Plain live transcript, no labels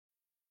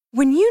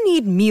When you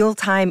need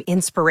mealtime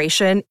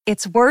inspiration,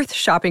 it's worth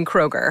shopping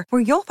Kroger,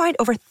 where you'll find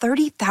over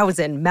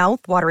 30,000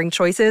 mouth-watering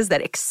choices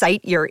that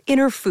excite your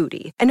inner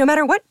foodie. And no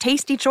matter what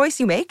tasty choice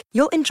you make,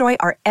 you'll enjoy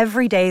our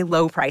everyday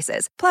low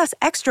prices, plus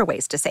extra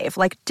ways to save,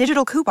 like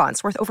digital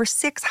coupons worth over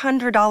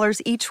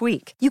 $600 each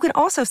week. You can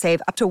also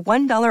save up to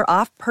 $1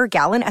 off per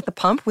gallon at the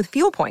pump with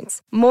fuel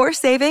points. More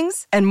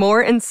savings and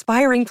more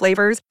inspiring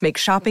flavors make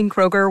shopping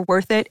Kroger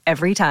worth it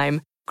every time.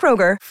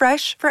 Kroger,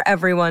 fresh for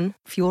everyone.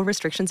 Fuel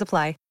restrictions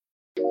apply.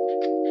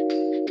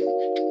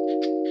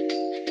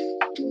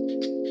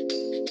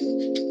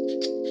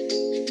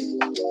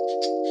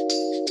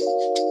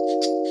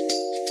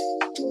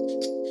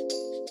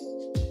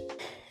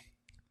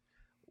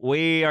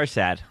 We are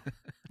sad.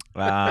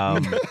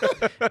 That's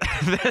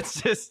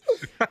just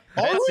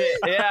that's it.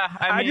 Yeah,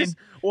 I mean,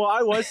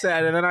 I was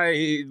sad, and then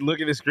I look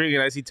at the screen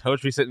and I see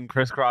Totri sitting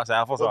crisscross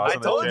applesauce. I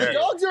told you. The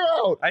dogs are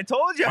out. I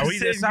told you. I was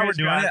this how we're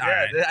doing it?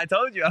 Yeah, I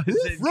told you I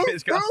was sitting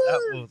crisscross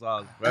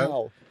applesauce,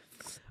 bro.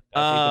 Take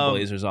the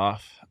blazers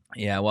off.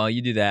 Yeah, while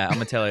you do that, I'm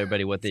going to tell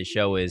everybody what this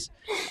show is.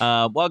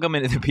 Welcome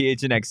into the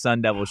PHNX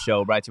Sun Devil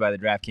Show, brought to you by the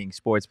DraftKings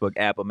Sportsbook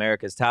app,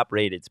 America's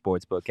top-rated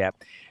sportsbook app.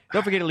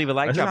 Don't forget to leave a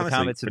like, drop a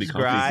comment,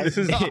 subscribe. This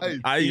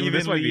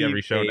might be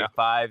every show now.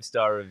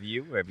 5-star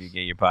review wherever you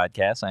get your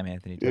podcasts. I'm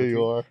Anthony Totri. There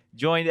you are.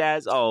 Joined,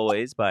 as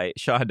always, by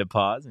Sean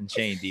DePaz and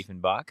Shane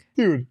Diefenbach.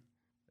 Dude,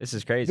 this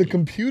is crazy. the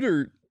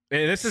computer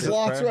This is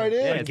slots right in.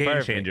 Yeah, a it's game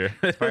perfect. changer.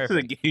 It's This is a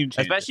perfect. game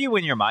changer. Especially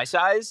when you're my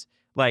size.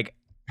 Like,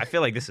 I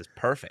feel like this is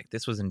perfect.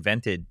 This was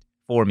invented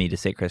for me to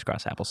sit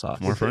crisscross applesauce.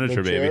 More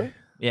furniture, The baby. chair?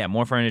 Yeah,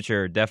 more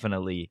furniture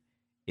definitely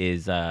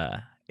is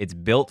it's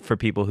built for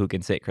people who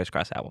can sit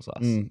crisscross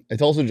applesauce.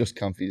 It's also just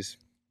comfies.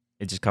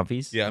 It's just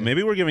comfies. Yeah,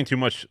 maybe we're giving too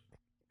much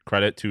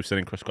credit to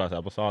sitting crisscross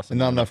applesauce And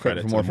not enough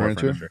credit for more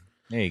furniture.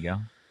 There you go.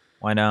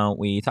 Why don't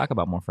we talk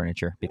about more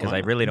furniture? Because I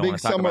really don't Big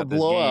want to talk summer about this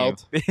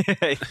blowout.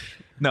 game.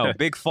 No,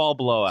 big fall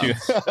blowout.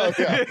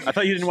 Okay. I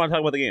thought you didn't want to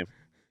talk about the game.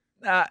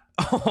 That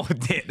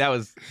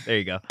was there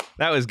you go.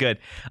 That was good.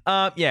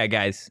 Yeah,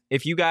 guys,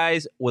 if you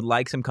guys would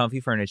like some comfy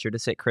furniture to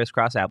sit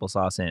crisscross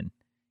applesauce in,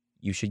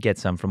 you should get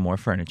some from More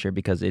Furniture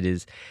because it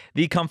is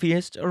the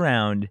comfiest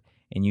around,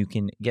 and you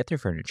can get their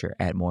furniture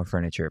at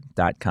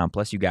morefurniture.com.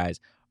 Plus, you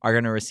guys are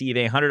going to receive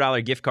a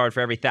 $100 gift card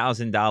for every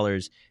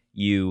 $1,000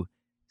 you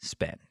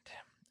spend.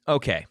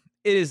 Okay,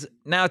 it is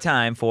now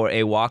time for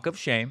a walk of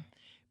shame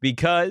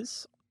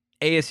because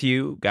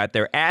ASU got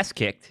their ass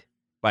kicked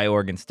by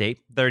Oregon State,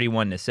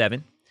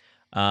 31-7.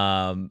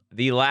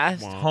 The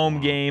last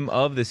home game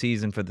of the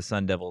season for the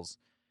Sun Devils.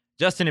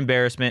 Just an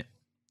embarrassment.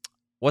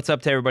 What's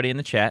up to everybody in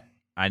the chat?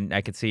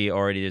 I could see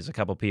already there's a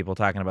couple people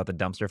talking about the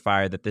dumpster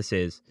fire that this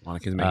is.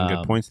 Monica's making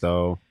good points,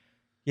 though.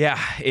 Yeah,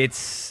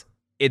 it's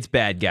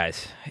bad,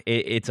 guys.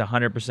 It's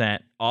 100%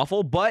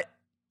 awful, but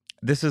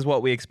this is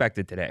what we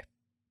expected today,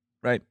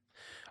 right?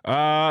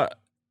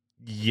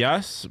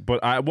 Yes, but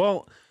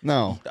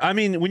No. I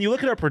mean, when you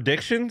look at our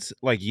predictions,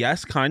 like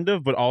yes, kind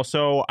of, but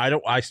also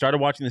I started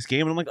watching this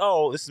game and I'm like,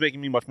 oh, this is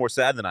making me much more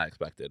sad than I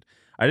expected.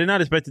 I did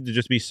not expect it to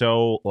just be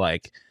so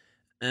like,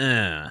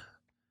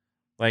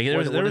 Like there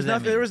was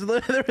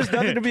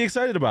nothing to be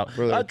excited about.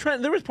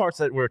 Trent, there was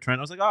parts where Trent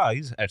I was like,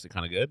 he's actually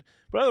kind of good,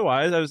 but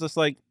otherwise I was just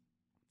like,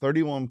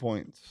 31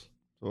 points.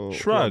 So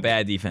shrug.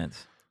 Bad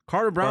defense.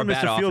 Carter Brown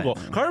missed a field goal.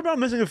 Carter Brown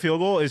missing a field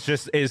goal is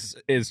just. They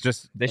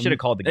should have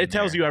called the game. It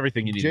tells you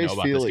everything you need to know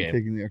about this game.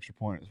 taking the extra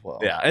point as well.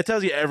 Yeah, it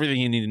tells you everything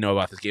you need to know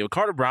about this game. If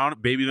Carter Brown,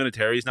 baby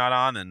Vinatieri's not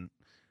on, then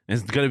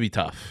it's gonna be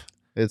tough.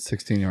 It's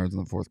 16 yards in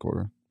the fourth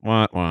quarter.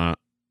 What?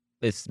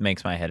 This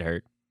makes my head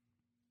hurt.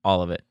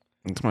 All of it.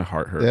 Makes my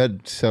heart hurt. They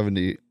had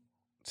 70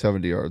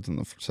 yards in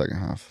the second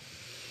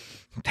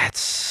half. That's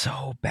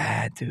so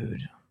bad,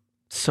 dude.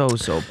 So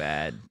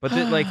bad. But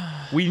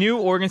we knew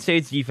Oregon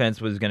State's defense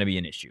was going to be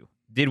an issue.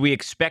 Did we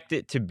expect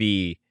it to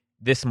be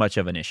this much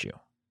of an issue?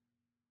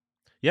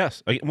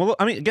 Yes. Well,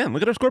 I mean, again,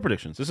 look at our score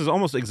predictions. This is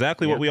almost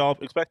exactly what we all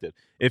expected.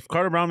 If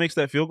Carter Brown makes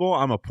that field goal,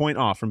 I'm a point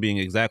off from being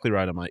exactly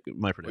right on my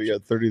prediction. You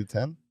had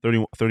 30-10?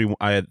 30.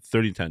 I had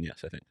 30-10,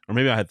 yes, I think. Or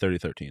maybe I had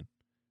 30-13.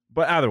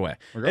 But either way,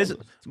 this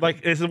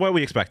is what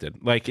we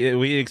expected.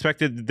 We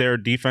expected their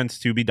defense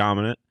to be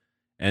dominant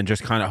and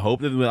just kind of hope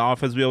that the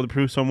offense would be able to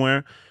prove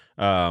somewhere,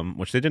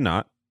 which they did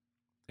not.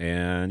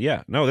 And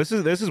yeah, no, this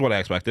is what I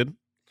expected.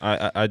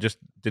 I just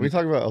didn't. Can we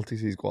talk about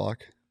LTC's guac?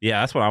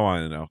 Yeah, that's what I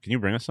wanted to know. Can you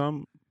bring us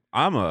some?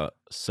 I'm a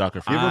sucker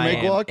for You ever make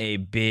guac? A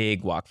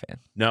big guac fan.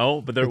 No,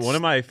 but they're one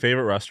of my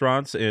favorite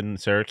restaurants in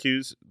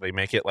Syracuse. They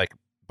make it like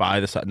by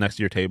the side next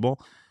to your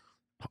table,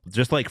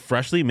 just like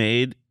freshly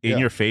made in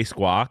your face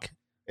guac.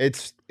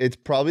 It's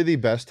probably the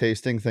best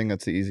tasting thing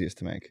that's the easiest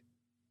to make.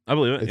 I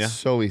believe it. It's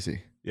so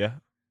easy. Yeah.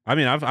 I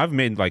mean, I've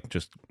made like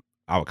just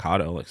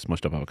avocado, like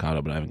smushed up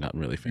avocado, but I haven't gotten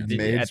really fancy.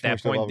 At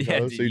that point,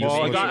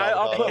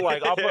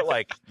 I'll put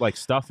like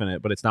stuff in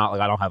it, but it's not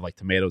like I don't have like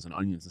tomatoes and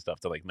onions and stuff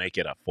to like make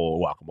it a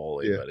full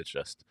guacamole. Yeah. But it's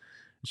just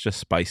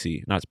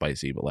spicy, not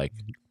spicy, but like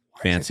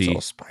fancy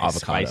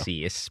avocado.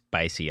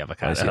 Spicy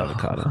avocado. Spicy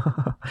avocado.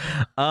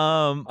 Okay.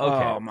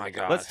 Oh my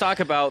god. Let's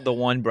talk about the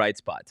one bright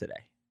spot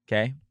today.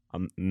 Okay.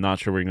 I'm not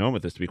sure where you're going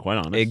with this, to be quite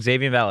honest.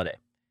 Xavier Valade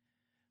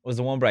was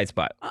the one bright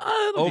spot.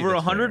 Over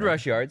 100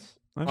 rush yards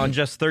on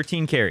just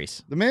 13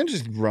 carries. The man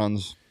just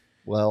runs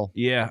well.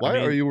 Yeah. Why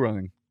are you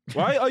running?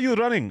 Why are you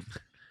running?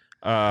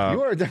 You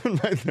are down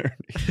by 30.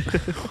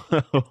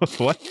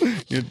 What?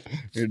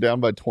 You're down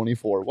by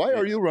 24. Why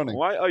are you running?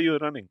 Why are you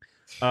running?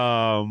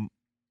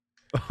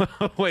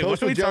 Wait,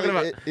 Toast what are we with talking jelly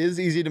about? It is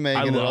easy to make,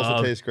 and it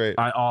also tastes great.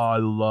 I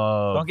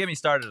love. Don't get me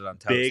started on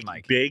toast,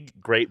 Mike. Big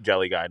grape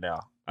jelly guy now.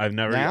 I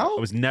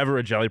was never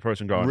a jelly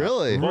person growing up.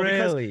 Really? Well,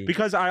 Really?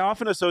 Because I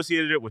often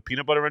associated it with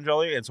peanut butter and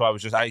jelly, and so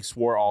I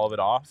swore all of it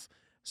off.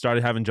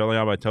 Started having jelly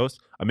on my toast.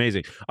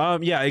 Amazing.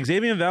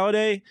 Xavier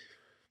Valade,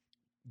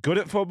 good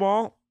at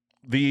football.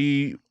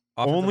 The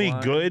Offensive only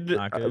line, good,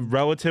 not good.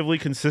 relatively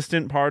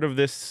consistent part of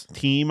this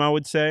team, I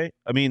would say.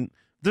 I mean,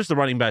 just the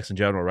running backs in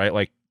general, right?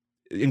 Like,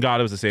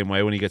 Ngata was the same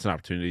way. When he gets an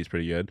opportunity, he's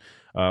pretty good.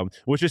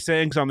 Which is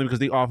saying something because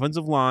the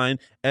offensive line,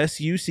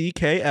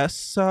 SUCKS,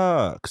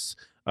 sucks.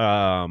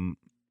 And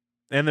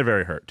they're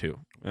very hurt, too.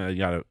 I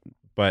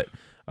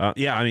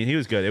mean, he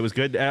was good. It was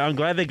good. I'm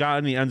glad they got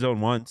in the end zone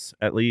once,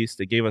 at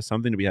least. It gave us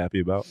something to be happy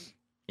about.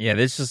 Yeah,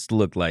 this just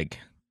looked like,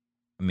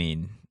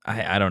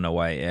 I don't know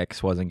why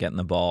X wasn't getting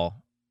the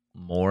ball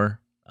more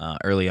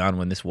early on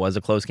when this was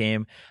a close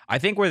game. I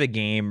think where the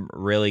game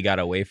really got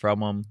away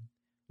from him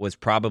was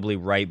probably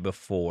right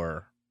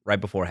before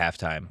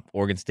halftime.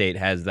 Oregon State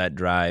has that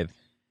drive.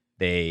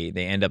 They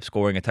end up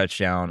scoring a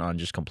touchdown on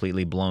just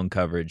completely blown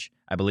coverage.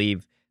 I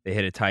believe they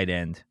hit a tight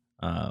end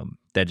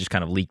that just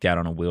kind of leaked out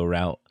on a wheel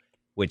route,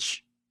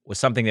 which was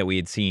something that we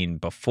had seen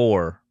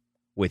before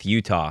with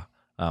Utah.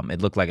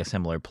 It looked like a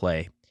similar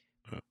play.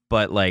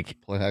 But like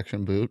Play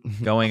action boot.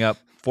 going up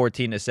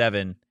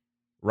 14-7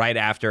 right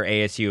after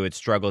ASU had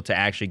struggled to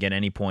actually get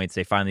any points,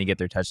 they finally get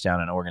their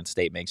touchdown, and Oregon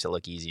State makes it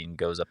look easy and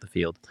goes up the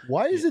field.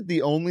 Why is it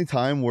the only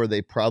time where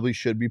they probably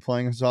should be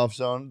playing a soft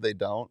zone, they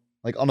don't?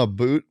 Like on a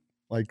boot,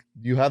 like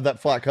you have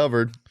that flat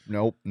covered.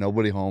 Nope,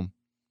 nobody home.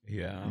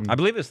 Yeah. I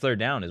believe it's third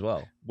down as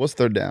well. What's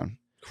third down?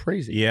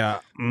 Crazy. Yeah.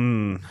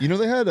 You know,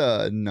 they had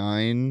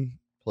 9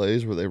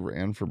 plays where they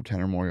ran for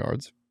 10 or more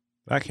yards.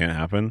 That can't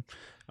happen.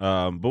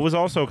 But was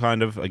also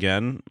kind of,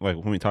 again, like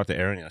when we talked to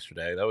Aaron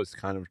yesterday, that was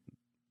kind of,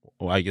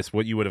 I guess,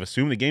 what you would have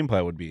assumed the game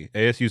plan would be.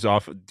 ASU's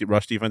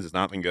rush defense has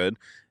not been good.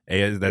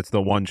 That's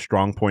the one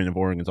strong point of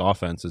Oregon's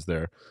offense is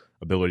their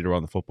ability to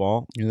run the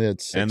football. You know, they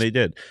had and they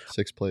did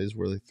 6 plays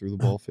where they threw the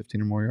ball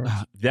 15 or more yards.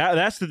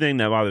 That's the thing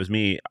that bothers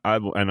me.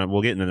 And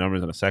we'll get into the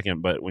numbers in a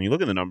second, but when you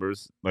look at the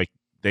numbers, like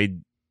they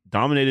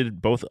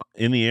dominated both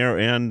in the air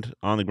and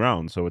on the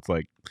ground. So it's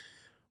like,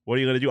 what are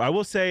you going to do? I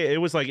will say it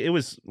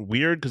was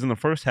weird because in the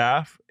first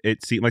half,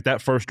 it seemed like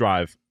that first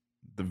drive,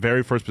 the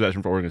very first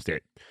possession for Oregon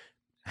State,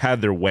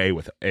 had their way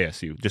with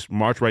ASU. Just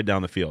marched right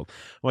down the field.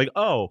 Like,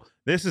 oh,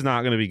 this is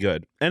not going to be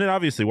good. And it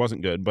obviously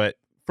wasn't good. But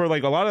for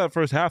like a lot of that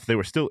first half, they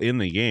were still in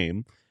the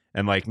game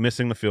and like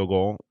missing the field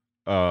goal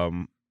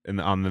and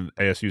on the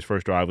ASU's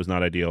first drive was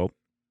not ideal.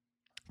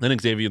 Then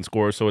Xavier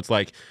scores. So it's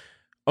like,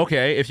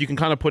 okay, if you can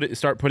kind of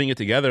start putting it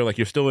together, like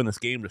you're still in this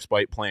game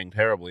despite playing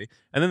terribly.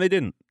 And then they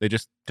didn't. They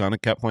just kind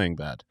of kept playing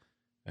bad.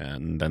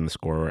 And then the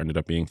score ended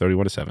up being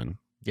 31-7.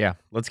 Yeah,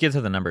 let's get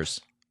to the numbers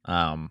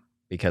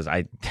because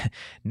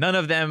none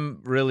of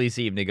them really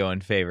seem to go in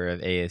favor of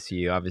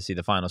ASU. Obviously,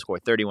 the final score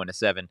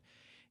 31-7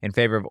 in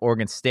favor of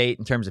Oregon State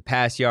in terms of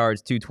pass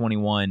yards,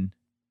 221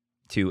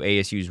 to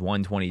ASU's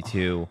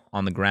 122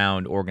 on the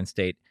ground. Oregon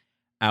State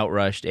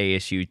outrushed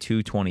ASU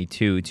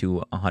 222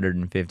 to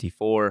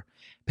 154.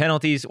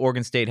 Penalties,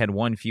 Oregon State had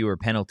 1 fewer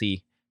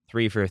penalty,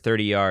 3 for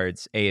 30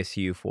 yards,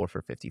 ASU 4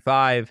 for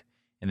 55.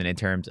 And then in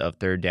terms of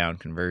third down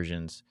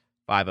conversions,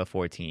 5 of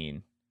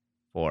 14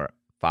 for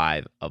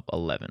 5 of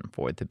 11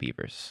 for the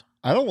Beavers.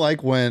 I don't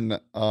like when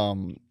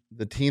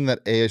the team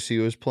that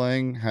ASU is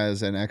playing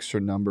has an extra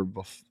number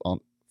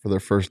for their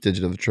first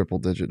digit of the triple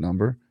digit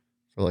number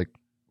for like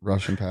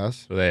rush and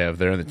pass. So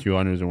they're in the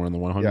 200s and we're in the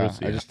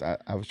 100s. Yeah,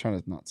 I was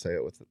trying to not say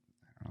it with it.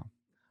 I don't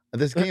know.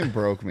 This game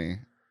broke me.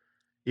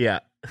 Yeah.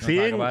 Talk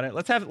about it.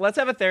 Let's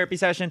have a therapy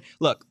session.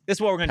 Look, this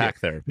is what we're gonna do.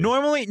 Therapy.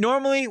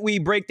 Normally we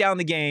break down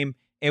the game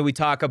and we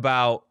talk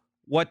about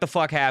what the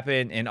fuck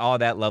happened and all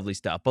that lovely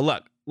stuff. But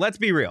look, let's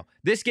be real.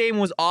 This game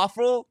was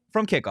awful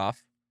from kickoff.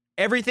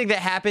 Everything that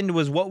happened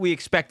was what we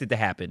expected to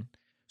happen.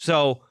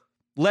 So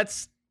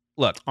let's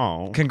look.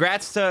 Oh,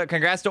 Congrats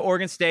to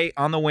Oregon State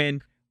on the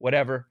win.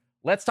 Whatever.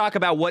 Let's talk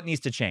about what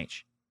needs to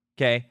change.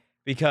 Okay.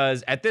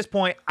 Because at this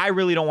point, I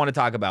really don't want to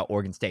talk about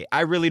Oregon State.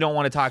 I really don't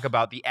want to talk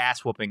about the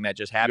ass whooping that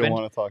just happened. You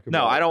don't want to talk about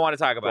No, I don't want to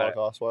talk about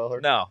Brock it.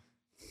 Osweiler? No.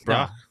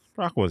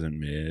 Brock wasn't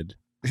mid.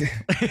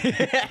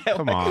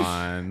 Come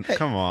on.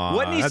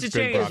 What needs That's to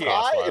been change Brock here?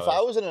 Osweiler. If I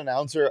was an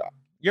announcer,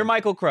 You're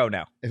Michael Crow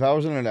now. if I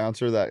was an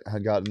announcer that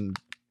had gotten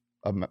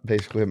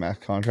basically a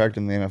max contract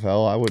in the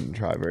NFL, I wouldn't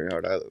try very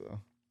hard either, though.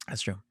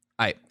 That's true.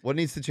 All right. What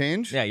needs to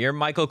change? Yeah, you're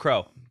Michael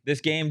Crow.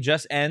 This game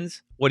just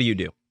ends. What do you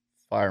do?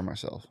 Fire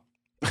myself.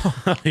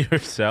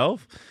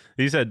 Yourself?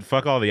 He said,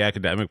 "Fuck all the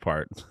academic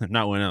part,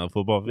 not winning on the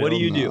football field." What do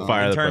you do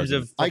Fire in the terms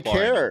president. of I football?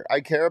 care. I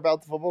care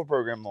about the football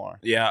program more.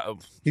 Yeah,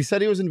 He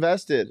said he was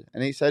invested,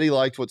 and he said he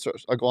liked what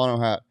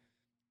Iguano had.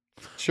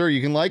 Sure,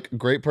 you can like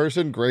great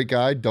person, great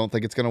guy. Don't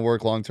think it's going to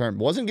work long term.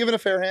 Wasn't given a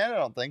fair hand, I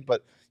don't think,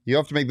 but you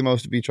have to make the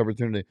most of each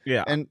opportunity.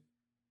 yeah. And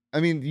I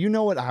mean, you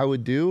know what I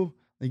would do?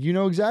 Like, you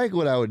know exactly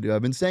what I would do.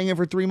 I've been saying it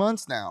for 3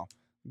 months now.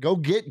 Go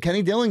get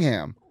Kenny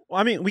Dillingham. Well,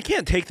 I mean, we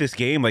can't take this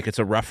game like it's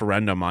a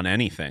referendum on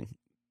anything.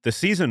 The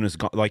season is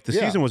like the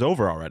season was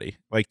over already.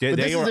 Like But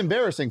this is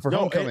embarrassing for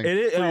homecoming. It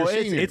is, for your it's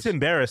seniors.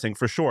 embarrassing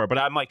for sure. But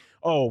I'm like,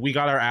 oh, we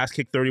got our ass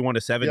kicked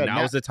 31-7. Yeah,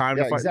 Now's the time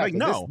to fight. exactly.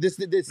 Like, no, this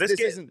This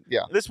game- isn't.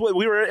 Yeah,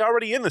 we were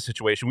already in the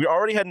situation. We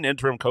already had an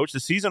interim coach. The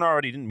season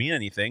already didn't mean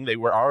anything. They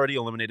were already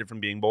eliminated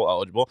from being bowl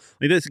eligible.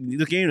 Like this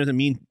game doesn't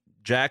mean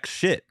jack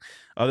shit,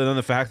 other than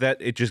the fact that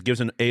it just gives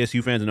an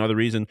ASU fans another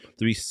reason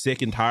to be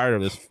sick and tired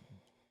of this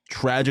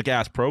tragic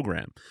ass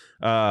program.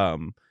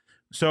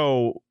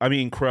 So I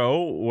mean,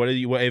 Crow,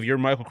 if you're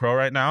Michael Crow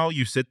right now,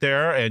 you sit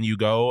there and you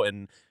go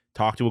and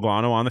talk to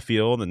Iguano on the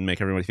field and make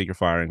everybody think you're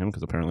firing him,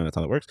 because apparently that's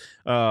how it works.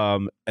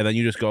 And then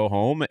you just go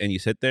home and you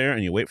sit there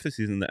and you wait for the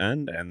season to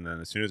end, and then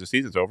as soon as the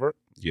season's over,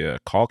 you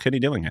call Kenny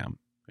Dillingham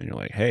and you're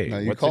like, hey, no,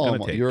 you what's call it him.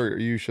 gonna take?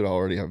 You should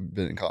already have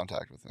been in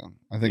contact with him.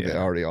 I think they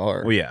already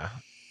are. Well, yeah,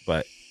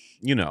 but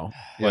Yeah.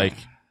 like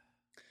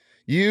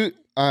You,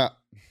 I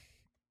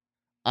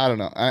don't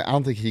know. I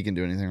don't think he can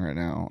do anything right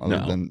now other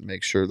No. than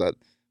make sure that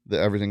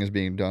everything is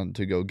being done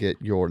to go get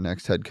your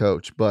next head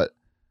coach. But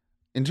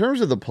in terms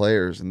of the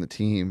players and the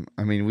team,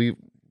 I mean,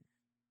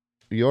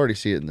 you already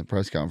see it in the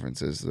press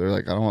conferences. They're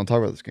like, I don't want to talk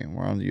about this game.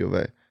 We're on the U of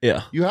A.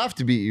 yeah, You have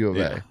to beat U of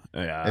A.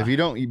 yeah. If you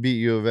don't beat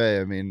U of A,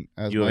 I mean,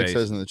 as U of Mike A's-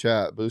 says in the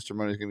chat, booster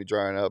money is going to be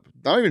drying up.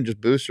 Not even just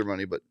booster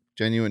money, but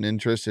genuine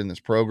interest in this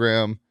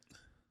program,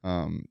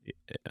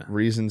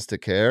 reasons to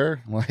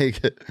care.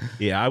 Like,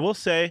 Yeah, I will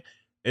say,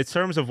 in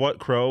terms of what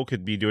Crow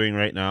could be doing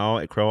right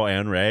now, Crow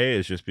and Ray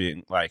is just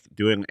being like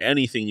doing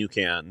anything you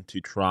can to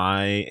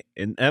try,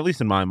 and at least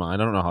in my mind,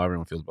 I don't know how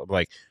everyone feels, but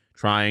like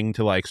trying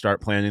to like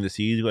start planting the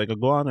seeds, like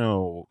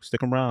Iguano,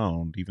 stick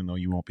around, even though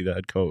you won't be the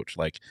head coach,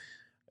 like,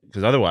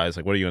 because otherwise,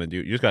 like, what are you going to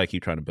do? You just got to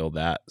keep trying to build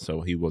that,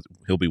 so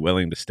he'll be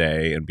willing to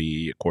stay and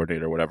be a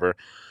coordinator or whatever.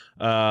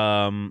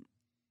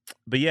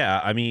 But yeah,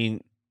 I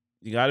mean,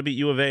 you got to beat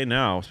U of A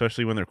now,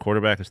 especially when their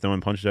quarterback is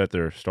throwing punches at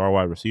their star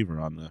wide receiver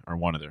or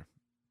one of their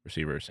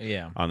receivers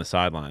on the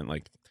sideline.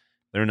 Like,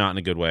 they're not in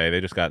a good way.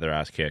 They just got their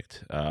ass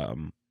kicked.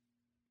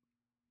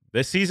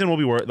 This season will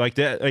be worth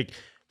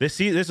this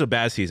is a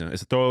bad season.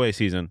 It's a throwaway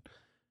season,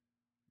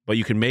 but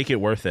you can make it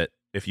worth it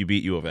if you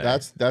beat U of A.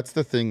 that's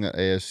the thing that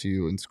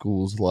ASU and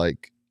schools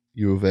like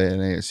U of A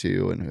and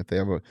ASU, and if they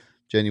have a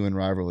genuine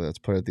rivalry that's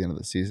put at the end of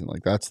the season,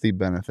 like, that's the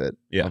benefit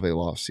of a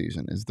lost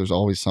season, is there's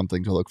always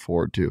something to look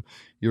forward to.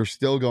 You're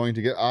still going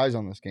to get eyes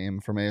on this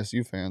game from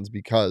ASU fans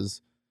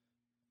because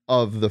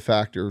of the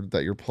factor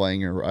that you're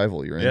playing your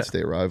rival, your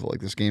in-state rival.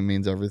 Like, this game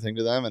means everything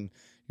to them, and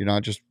you're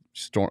not just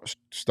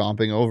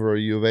stomping over a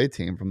U of A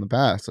team from the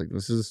past. Like,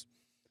 this is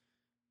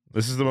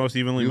the most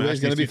evenly U of A matched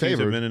is gonna these be two teams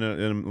have favored. been in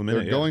a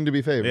minute. they're going to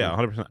be favored. Yeah,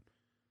 100%.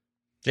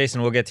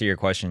 Jason, we'll get to your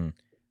question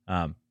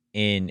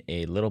in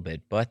a little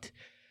bit, but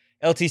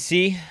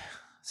LTC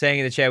saying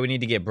in the chat, we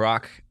need to get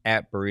Brock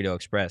at Burrito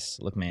Express.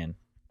 Look, man,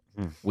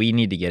 we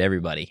need to get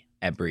everybody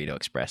at Burrito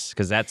Express,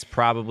 because that's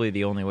probably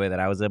the only way that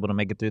I was able to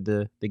make it through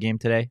the game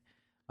today.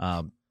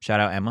 Shout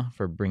out Emma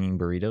for bringing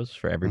burritos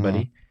for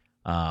everybody.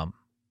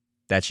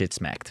 That shit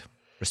smacked,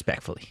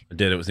 respectfully. I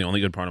did. It was the only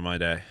good part of my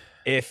day.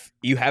 If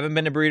you haven't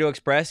been to Burrito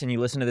Express and you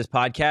listen to this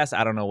podcast,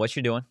 I don't know what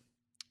you're doing.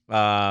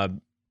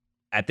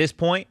 At this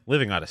point,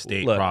 Living out of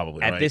state, look,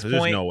 probably. at right? this 'Cause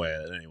point- there's no way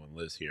that anyone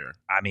lives here.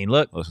 I mean,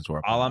 look, Listen to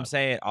our all pod. I'm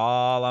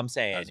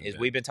saying Hasn't is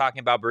been. we've been talking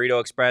about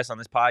Burrito Express on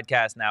this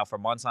podcast now for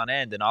months on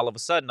end, and all of a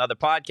sudden other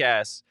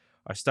podcasts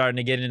are starting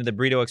to get into the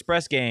Burrito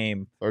Express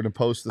game. Or to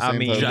post the I same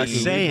mean, type of just things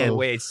we saying. post.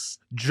 Wait,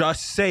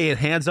 Just saying,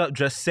 hands up.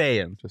 Just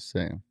saying. Just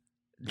saying.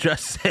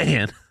 Just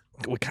saying.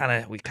 we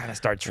kind of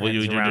start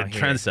trends You're around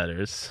here.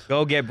 trendsetters.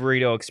 Go get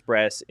Burrito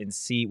Express and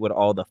see what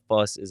all the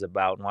fuss is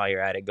about. And while you're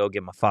at it, go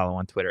give him a follow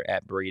on Twitter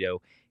at Burrito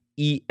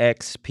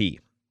EXP.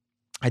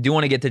 I do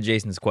want to get to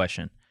Jason's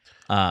question.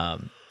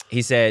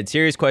 He said,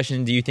 serious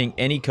question, do you think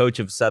any coach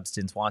of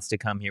substance wants to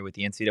come here with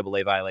the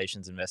NCAA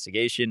violations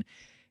investigation?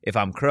 If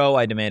I'm Crow,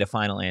 I demand a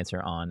final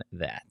answer on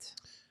that.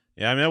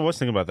 Yeah, I mean, I was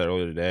thinking about that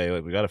earlier today.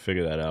 Like, we got to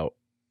figure that out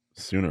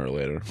sooner or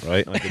later,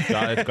 right? Like,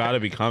 it's got to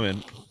be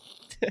coming.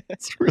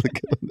 It's really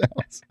good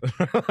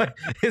announcement.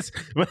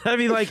 But I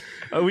mean, like,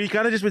 we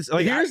kind of just been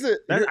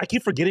like. I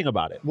keep forgetting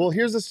about it. Well,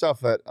 here's the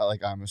stuff that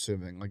like I'm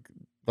assuming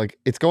like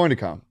it's going to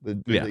come.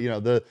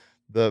 The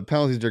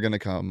penalties are going to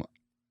come.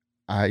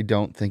 I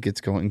don't think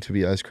it's going to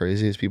be as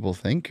crazy as people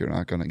think. You're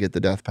not going to get the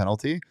death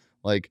penalty.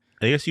 Like,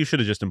 I guess you should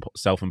have just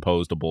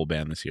self-imposed a bowl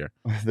ban this year.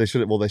 they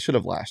should have. Well, they should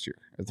have last year.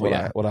 That's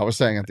what I was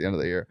saying at the end of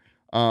the year.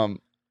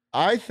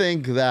 I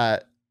think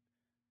that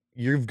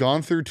you've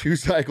gone through 2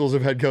 cycles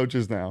of head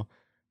coaches now.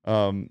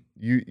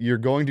 You're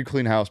going to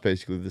clean house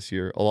basically this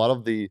year. A lot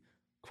of the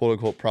quote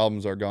unquote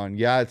problems are gone.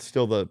 Yeah, it's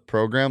still the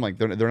program. Like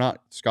they're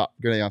not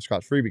getting off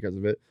scot free because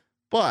of it.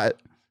 But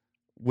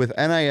with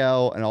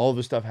NIL and all of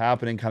this stuff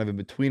happening kind of in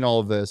between all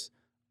of this,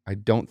 I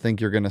don't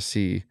think you're going to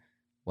see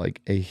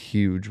like a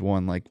huge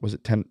one. Like, was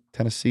it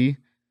Tennessee?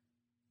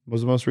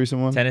 Was the most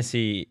recent one?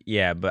 Tennessee,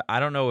 yeah, but I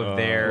don't know if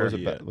they're.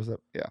 Was that?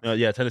 Yeah.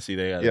 Yeah, Tennessee.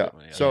 They got Yeah.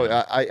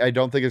 So I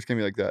don't think it's going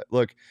to be like that.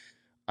 Look,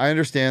 I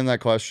understand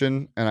that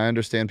question, and I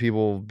understand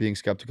people being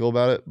skeptical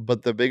about it.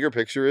 But the bigger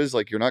picture is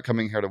like you're not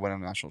coming here to win a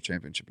national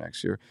championship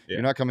next year. Yeah.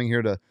 You're not coming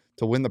here to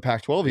win the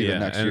Pac-12 even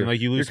next year.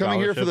 Like you're coming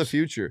here for the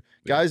future.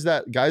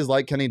 Yeah. Guys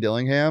like Kenny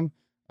Dillingham.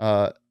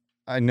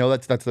 I know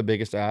that's the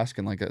biggest ask,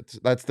 and like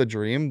that's the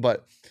dream.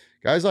 But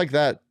guys like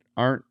that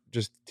aren't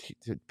just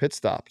pit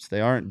stops.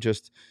 They aren't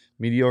just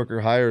mediocre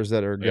hires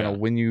that are going to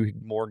win you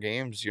more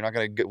games. You're not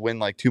going to win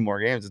like 2 more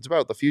games. It's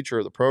about the future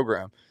of the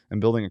program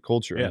and building a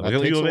culture. Yeah, look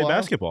at U of A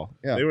basketball.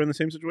 Yeah. They were in the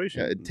same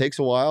situation. Yeah, it takes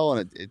a while,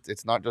 and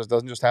it's not just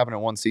doesn't just happen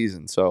in one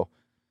season. So,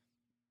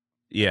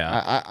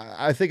 yeah,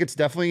 I think it's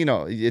definitely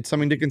it's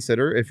something to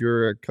consider if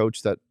you're a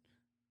coach that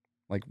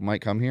like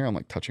might come here. I'm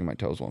like touching my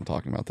toes while I'm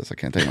talking about this. I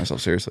can't take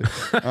myself seriously.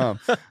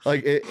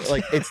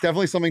 It's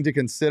definitely something to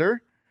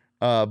consider,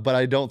 but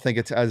I don't think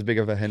it's as big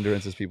of a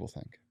hindrance as people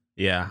think.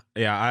 Yeah.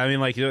 I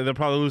mean, like they'll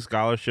probably lose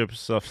scholarships,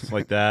 stuff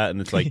like that,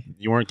 and it's like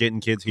you weren't getting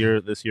kids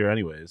here this year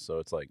anyways. So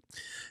it's like,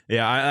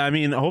 yeah. I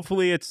mean,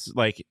 hopefully it's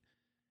like,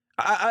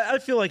 I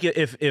feel like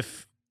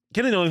if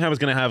Kenny Dillingham is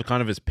going to have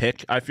kind of his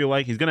pick, I feel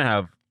like he's going to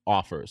have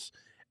offers,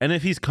 and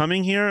if he's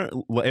coming here,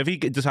 if he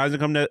decides to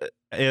come to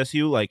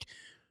ASU, like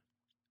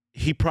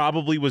he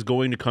probably was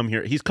going to come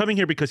here. He's coming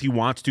here because he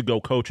wants to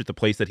go coach at the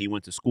place that he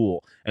went to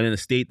school and in the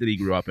state that he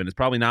grew up in. It's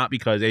probably not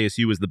because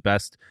ASU is the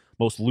best,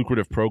 most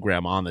lucrative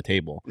program on the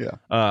table.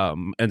 Yeah.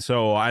 And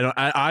so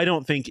I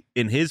don't think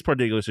in his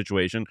particular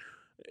situation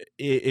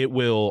it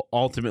will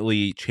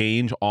ultimately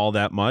change all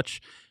that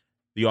much.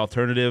 The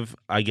alternative,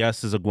 I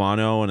guess, is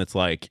Iguano, and it's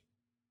like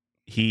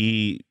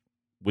he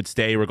would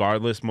stay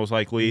regardless, most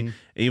likely,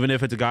 even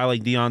if it's a guy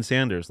like Deion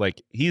Sanders.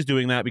 Like he's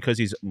doing that because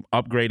he's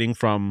upgrading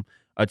from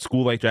a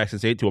school like Jackson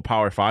State to a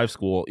Power 5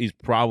 school. He's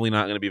probably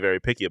not going to be very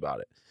picky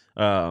about it.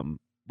 I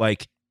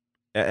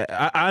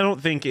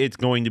don't think it's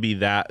going to be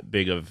that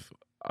big of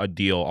a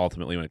deal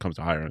ultimately when it comes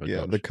to hiring a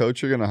coach. The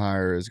coach you're going to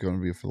hire is going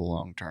to be for the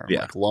long term.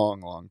 Yeah. Like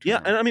long term.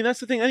 Yeah, and I mean, that's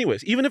the thing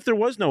anyways. Even if there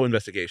was no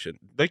investigation,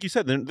 like you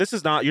said, then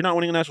you're not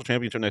winning a national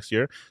championship next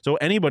year. So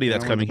anybody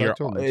that's coming here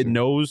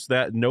knows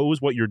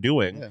what you're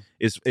doing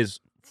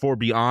is for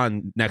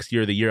beyond next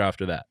year, the year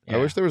after that. Yeah. I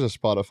wish there was a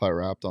Spotify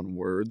Wrapped on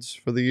words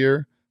for the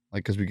year.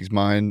 Like, because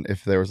mine,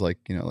 if there was like,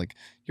 like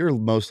your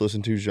most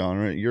listened to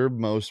genre, your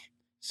most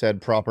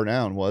said proper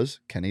noun was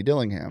Kenny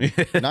Dillingham.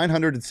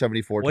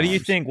 974 What times. What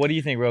do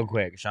you think real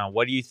quick, Sean?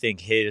 What do you think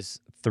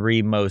his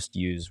 3 most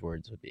used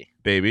words would be?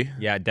 Baby.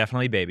 Yeah,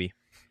 definitely baby.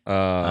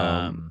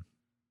 Dillingham.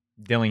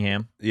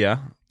 Yeah.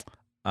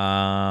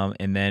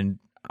 And then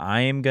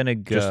I am going to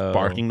go. Just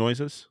barking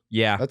noises?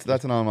 Yeah.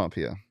 That's an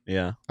onomatopoeia.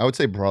 Yeah. I would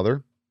say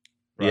brother.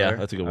 Yeah,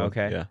 that's a good one.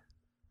 Okay. Yeah.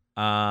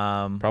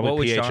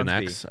 Probably PH Sean's and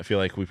X. I feel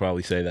like we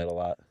probably say that a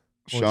lot.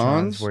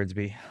 Sean's words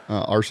be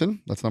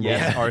arson. That's number one.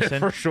 Arson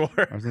for sure.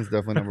 Arson's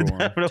definitely number one.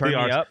 Turn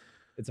me up.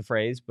 It's a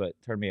phrase, but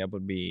turn me up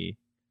would be.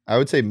 I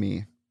would say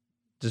me.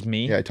 Just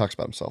me. Yeah, he talks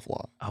about himself a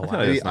lot. Oh, wow.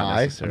 Maybe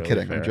I'm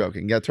kidding. Fair. I'm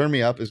joking. Yeah, turn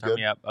me up is good. Turn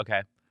me up.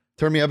 Okay.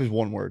 Turn me up is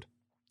one word.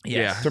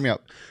 Yes. Turn me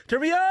up.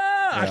 Turn me up.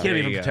 Yeah, I can't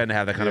even pretend to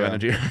have that kind of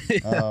energy.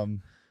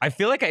 I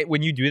feel like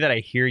when you do that, I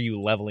hear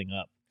you leveling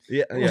up.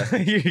 Yeah.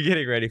 You're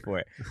getting ready for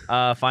it.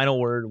 Final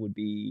word would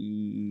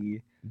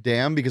be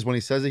damn, because when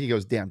he says it, he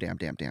goes damn.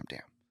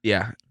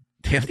 Yeah.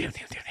 Damn.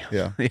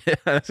 Yeah.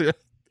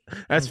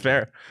 That's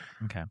fair.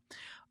 Okay.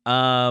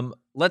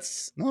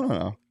 Let's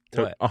No.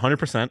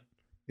 100%.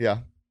 Yeah.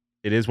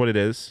 It is what it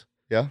is.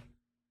 Yeah.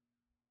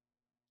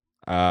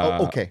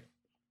 Okay.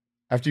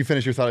 After you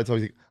finish your thought, it's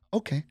always like,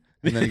 okay.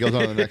 And then he goes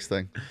on to the next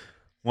thing.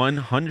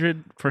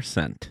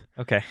 100%.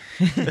 Okay.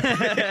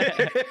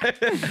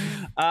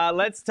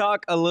 Let's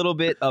talk a little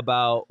bit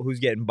about who's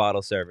getting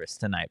bottle service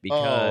tonight,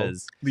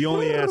 because the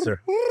only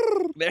answer.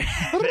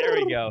 there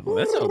we go.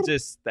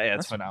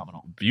 That's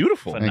phenomenal.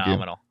 Beautiful.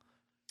 Phenomenal.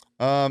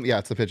 Yeah,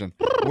 it's the pigeon.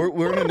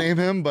 We're gonna name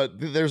him, but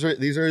these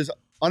are his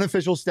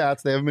unofficial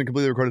stats. They haven't been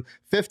completely recorded.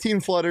 15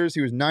 flutters.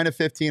 He was 9 of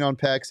 15 on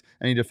PEX,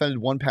 and he defended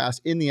 1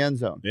 pass in the end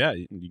zone. Yeah,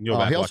 you can go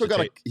back.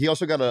 He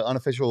also got an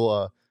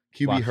unofficial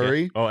QB block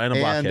hurry. Hit. Oh, and a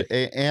block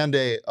hit. And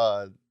a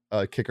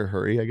kicker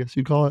hurry, I guess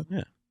you'd call it.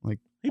 Yeah. Like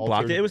he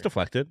blocked it. It was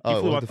deflected. He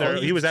flew up there.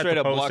 He was at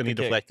the post and he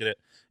deflected it.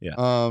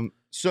 Yeah.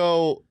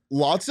 So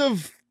lots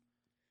of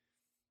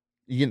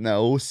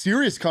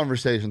serious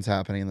conversations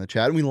happening in the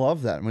chat, and we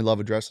love that, and we love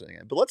addressing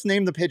it. But let's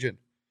name the pigeon.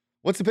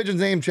 What's the pigeon's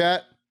name,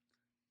 chat?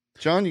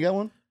 John, you got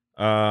one?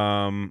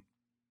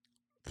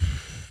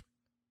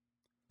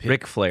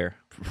 Ric Flair.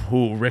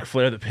 Who? Ric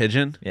Flair the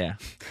pigeon? Yeah.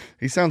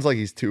 He sounds like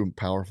he's too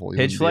powerful.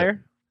 Pitch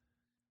Flair?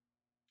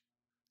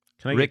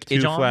 Can I get 2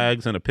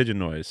 flags and a pigeon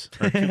noise?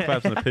 Or 2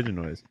 claps and a pigeon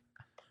noise.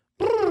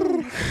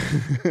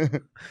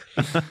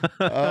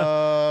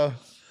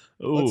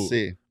 Ooh. Let's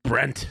see.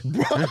 Brent.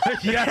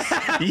 Yes.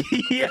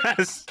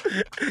 Yes.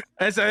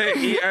 That's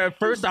a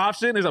first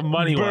option is a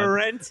money one.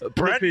 Brent the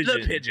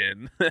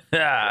pigeon.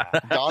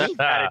 Donnie?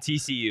 Out of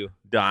TCU.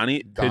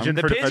 Donnie. Pigeon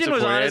The for pigeon defensive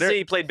was coordinator. honestly,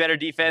 he played better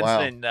defense Wow.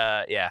 than,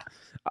 yeah.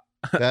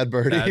 Bad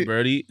birdie. Bad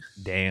birdie.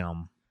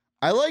 Damn.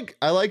 I like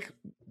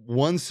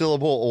one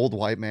syllable old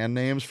white man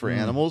names for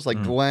animals,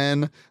 like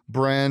Glenn,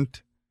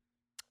 Brent.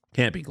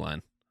 Can't be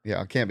Glenn.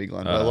 Yeah, it can't be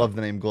Glenn, but I love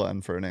the name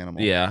Glenn for an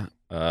animal. Yeah.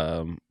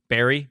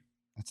 Barry.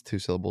 That's 2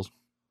 syllables.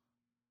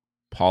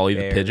 Polly the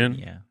Barry, pigeon.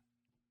 Yeah.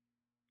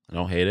 I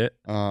don't hate it.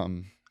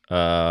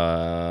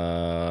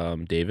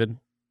 David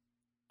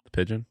the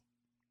pigeon.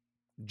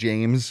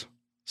 James,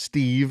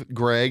 Steve,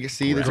 Greg.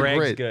 See, this is Greg's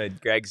great.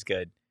 good. Greg's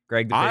good.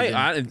 Greg the pigeon.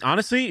 I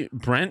honestly,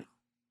 Brent's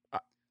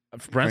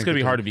Frank gonna the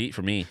be hard to beat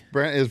for me.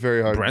 Brent is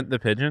very hard. Brent the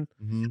pigeon,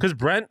 Mhm. because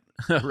Brent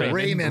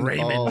Raymond.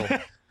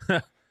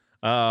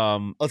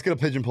 Let's get a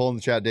pigeon poll in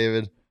the chat,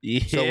 David.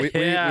 Yeah. So we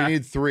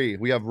need 3.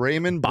 We have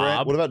Raymond, Brent.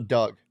 Bob. What about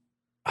Doug?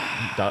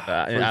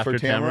 After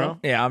Tamro.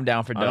 Yeah, I'm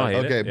down for I don't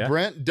Doug. hate it. Okay, yeah.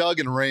 Brent, Doug,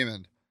 and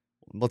Raymond.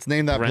 Let's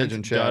name that Brent,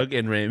 pigeon, chat. Doug,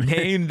 and Raymond.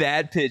 Name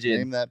that pigeon.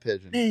 Name that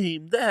pigeon.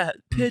 Name that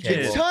pigeon.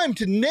 It's time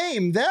to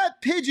name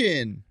that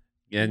pigeon.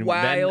 And then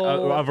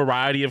Wild. a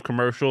variety of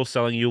commercials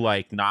selling you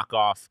like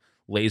knockoff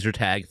laser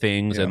tag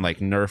things and like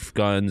Nerf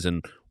guns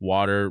and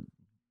water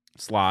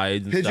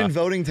slides and Pigeon stuff.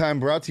 voting time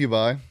brought to you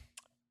by.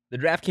 The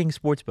DraftKings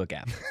Sportsbook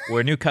app,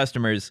 where new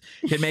customers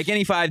can make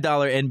any $5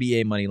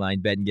 NBA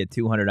moneyline bet and get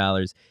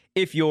 $200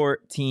 if your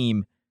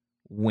team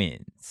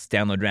wins.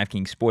 Download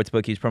DraftKings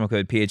Sportsbook. Use promo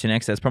code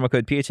PHNX. That's promo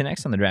code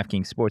PHNX on the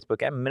DraftKings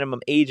Sportsbook app.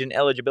 Minimum age and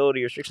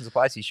eligibility restrictions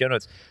apply. See show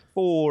notes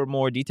for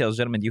more details.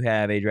 Gentlemen, do you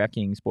have a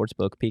DraftKings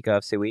Sportsbook peak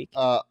of the week?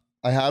 I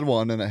had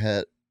one and it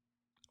hit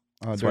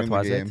during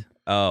the game.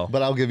 Oh.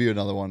 But I'll give you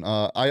another one.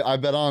 I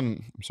bet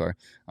on. I'm sorry.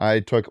 I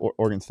took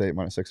Oregon State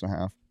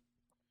 -6.5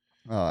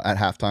 at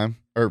halftime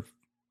or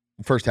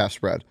first half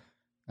spread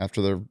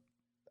after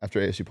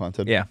ASU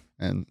punted. Yeah.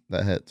 And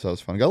that hit, so it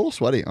was fun. Got a little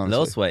sweaty, A honestly.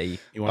 little sweaty.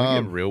 You want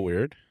to get real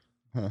weird?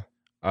 Huh.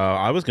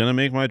 I was gonna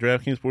make my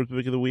DraftKings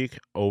Sportsbook of the week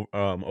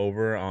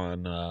over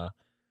on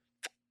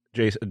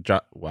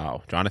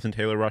Jonathan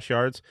Taylor rush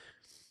yards.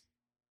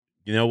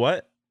 You know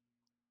what?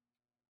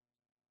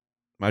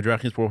 My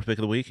DraftKings Sportsbook of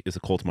the week is the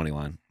Colts money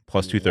line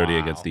plus 230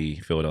 against the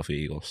Philadelphia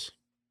Eagles.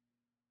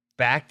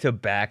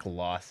 Back-to-back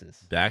losses.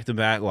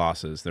 Back-to-back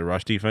losses. Their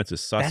rush defense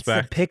is suspect.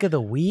 That's the pick of the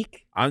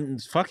week?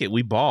 Fuck it,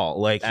 we ball.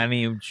 Like, I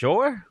mean,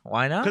 sure.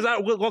 Why not? Because I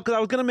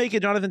was gonna make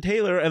it Jonathan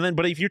Taylor,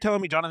 but if you're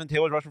telling me Jonathan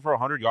Taylor's rushing for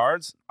 100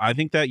 yards, I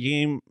think that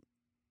game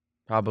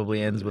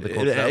Probably ends with a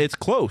Colts. it's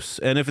close,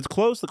 and if it's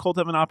close, the Colts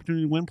have an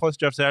opportunity to win. Plus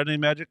Jeff Saturday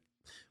magic.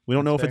 We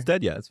don't know if it's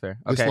dead yet. That's fair.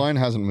 This Okay. line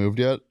hasn't moved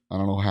yet. I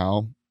don't know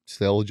how.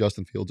 Still,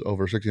 Justin Fields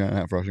over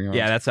 69.5 rushing yards.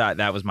 Yeah,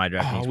 that was my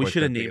DraftKings. We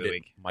should have Sportsbook pick named of the it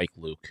week. Mike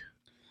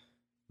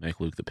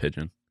Luke the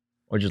pigeon.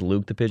 Or just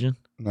Luke the pigeon.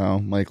 No,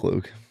 Mike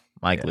Luke.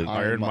 Mike Luke.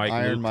 Iron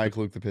Mike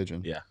Luke. the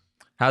pigeon. Yeah.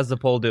 How's the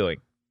poll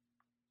doing?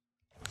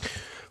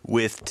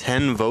 With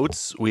 10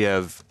 votes, we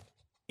have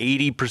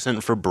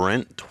 80% for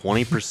Brent,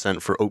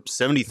 20% for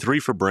 73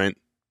 for Brent,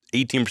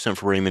 18%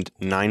 for Raymond,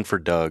 9 for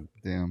Doug.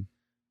 Damn.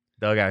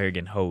 Doug out here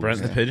getting hosed.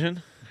 Brent the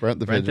pigeon. Brent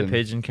the Brent pigeon. the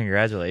pigeon.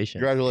 Congratulations.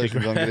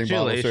 Congratulations on getting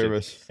bottle Congratulations.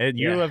 service. And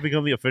you Yeah. have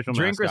become the official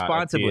Drink mascot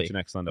responsibly. of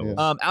PHNX Sunday.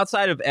 Yeah.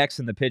 Outside of X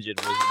and the pigeon,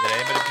 did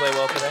anybody play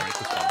well today?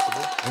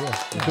 Yeah,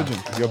 the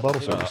pigeon. You got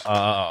bottle service.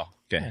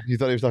 Okay. You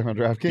thought he was talking about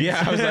DraftKings?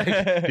 Yeah, I was like,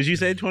 did you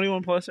say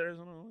 21 plus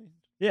Arizona?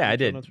 Yeah, I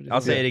did.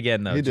 I'll say Yeah. it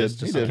again though. He did.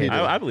 Just He in did. He case. did.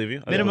 I believe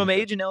you. Minimum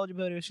age and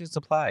eligibility restrictions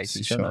apply.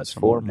 See show notes some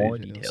for more more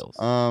details.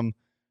 details.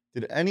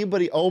 Did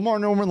anybody? Omar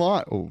Norman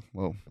Lott. Oh,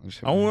 whoa. I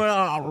just hit my-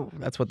 Oh,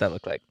 that's what that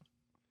looked like.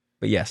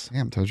 But yes.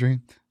 Damn, Todri.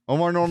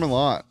 Omar Norman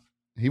Lott.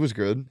 He was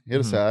good. He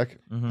had a Mhm. sack.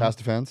 Mhm. Pass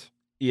defense.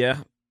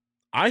 Yeah.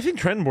 I think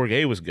Trenton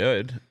Bourguet was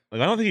good.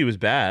 Like, I don't think he was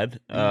bad.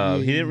 He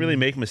didn't really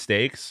make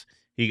mistakes.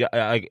 He got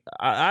I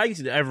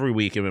every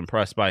week am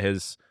impressed by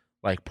his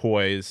like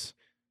poise,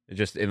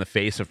 just in the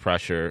face of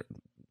pressure,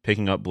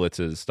 picking up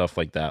blitzes, stuff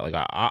like that. Like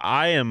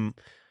I am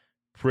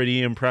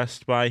pretty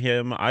impressed by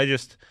him. I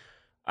just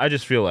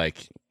feel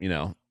like,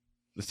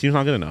 this team's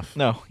not good enough.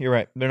 No, you're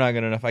right. They're not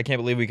good enough. I can't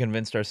believe we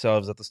convinced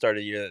ourselves at the start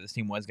of the year that this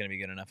team was going to be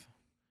good enough.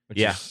 Which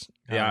Yeah. is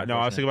kinda Yeah, no,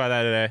 I was unfortunate. thinking about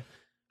that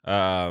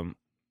today.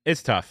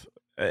 It's tough.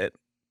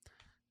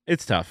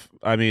 It's tough.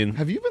 I mean,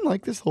 Have you been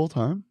like this the whole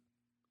time?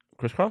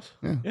 crisscross?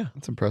 Yeah. Yeah.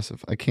 That's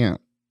impressive. I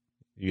can't.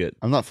 You get.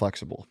 I'm not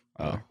flexible.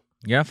 Oh,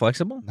 You're not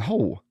flexible?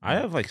 No. I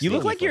have like. You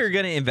look sneaky like you're flexibility.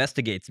 going to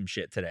investigate some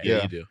shit today. Yeah,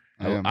 Yeah, you do.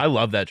 I am. I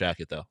love that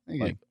jacket though. Thank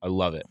you. Like, I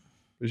love it.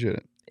 Appreciate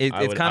it. It's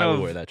I would kind of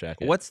wear that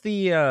jacket. What's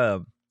the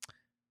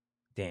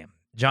damn?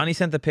 Johnny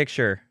sent the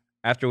picture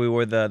after we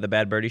wore the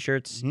Bad Birdie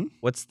shirts. Mhm.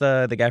 What's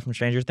the guy from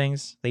Stranger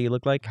Things that you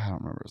look like? I don't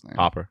remember his name.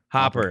 Hopper?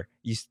 Hopper.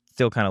 You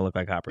still kind of look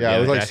like Hopper. Yeah, it the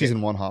was like jacket.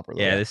 season 1 Hopper.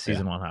 Though. Yeah, this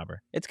season one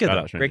Hopper. It's good Shout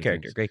though. out Stranger Great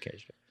character. Things. Great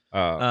character.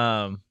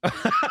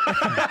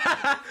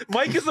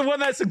 Mike is the one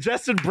that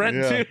suggested Brent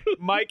Yeah. too.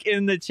 Mike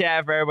in the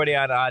chat for everybody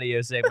on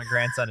audio saying my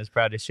grandson is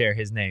proud to share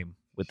his name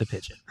with the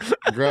pigeon.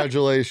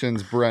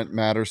 Congratulations, Brent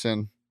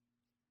Matterson.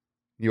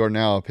 You are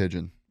now a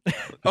pigeon.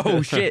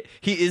 Oh shit,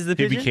 he is the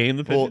He pigeon. became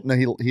the Well, pigeon.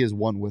 no, he is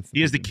one with.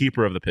 He is the pigeon.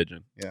 keeper of the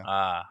pigeon.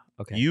 Ah,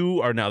 okay.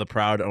 You are now the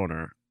proud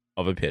owner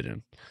of a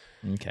pigeon.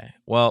 Okay.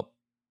 Well,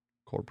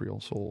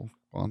 Corporeal soul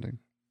bonding.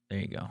 there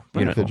you go.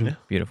 Wonderful. Beautiful. Yeah.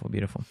 Beautiful.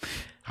 Beautiful.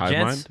 Hive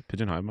Gents, mind?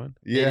 Pigeon hive mind?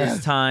 It Yeah.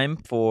 is time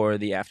for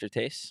the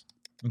aftertaste.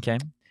 Okay,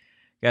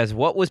 guys,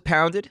 what was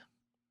pounded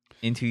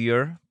into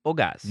your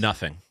bogaz?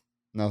 Nothing.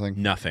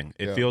 Nothing.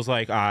 It Yeah. feels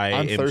like I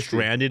I'm am thirsty.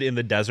 stranded in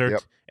the desert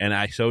Yep. and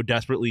I so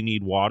desperately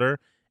need water.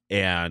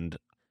 And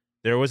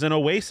there was an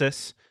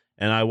oasis,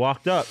 and I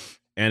walked up,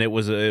 and it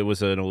was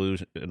an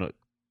illusion,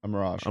 A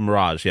mirage. a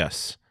mirage.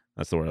 Yes,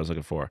 that's the word I was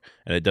looking for,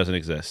 and it doesn't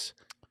exist.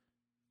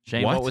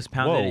 Shane, what was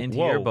pounded into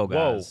your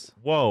bogaz?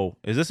 Whoa!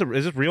 Is this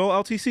real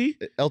LTC?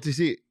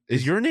 LTC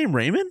Is your name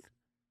Raymond?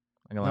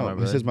 I'm gonna lie, No, my he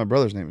brother. says my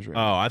brother's name is Ray.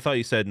 Oh, I thought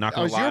you said not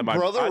gonna is lie. your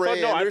brother I thought,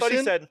 Ray no, I thought he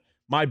Anderson? said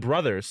my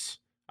brothers.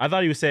 I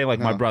thought he was saying like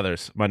my No.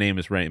 brothers. My name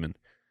is Raymond.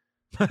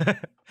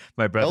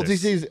 My brother.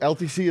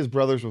 LTC is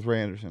brothers with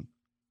Ray Anderson.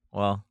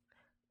 Well,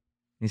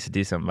 needs to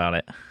do something about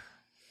it.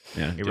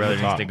 Yeah, Your brother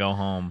needs to go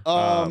home.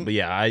 But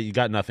yeah, you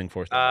got nothing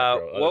for us.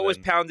 What was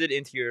pounded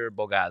into your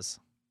bogaz?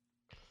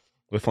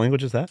 What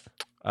language is that?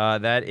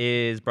 That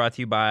is brought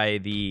to you by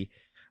the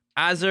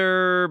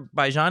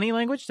Azerbaijani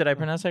language. Did I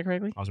pronounce that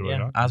correctly?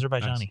 Azerbaijan? Yeah,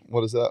 Azerbaijani.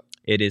 What is that?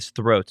 It is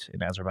throat in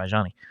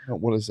Azerbaijani. No,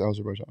 what is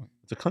Azerbaijan?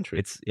 It's a country.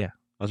 It's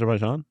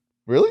Azerbaijan.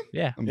 Really?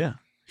 yeah. Yeah.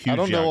 I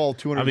don't know all I'm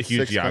a 206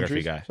 huge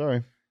geography countries. guy. Sorry.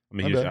 I'm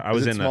a My huge. bad. I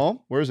was is it in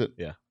small? Where is it?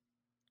 Yeah.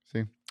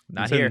 See,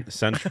 Not it's here. in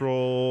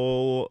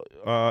Central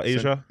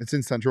Asia. it's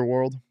in Central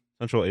World.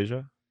 Central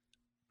Asia.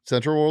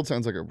 Central World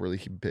sounds like a really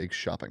big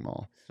shopping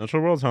mall.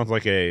 Central World sounds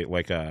like a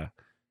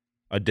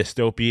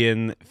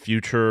dystopian,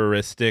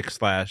 futuristic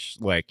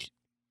 /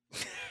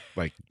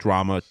 like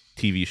drama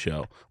TV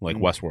show, like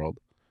Westworld.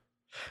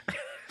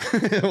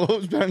 What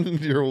was down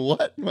into your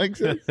what, Mike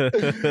says?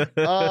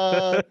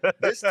 To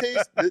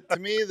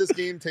me, this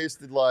game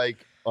tasted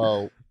like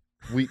a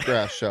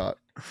wheatgrass shot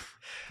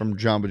from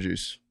Jamba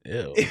Juice.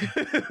 Ew.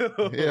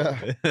 Yeah,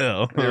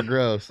 Ew. they're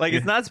gross. Like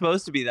it's not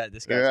supposed to be that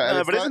disgusting. Yeah, and No,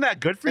 it's but isn't that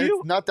good for and you?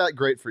 It's not that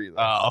great for you. Though.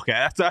 Oh, okay.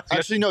 That's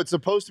Actually, no, it's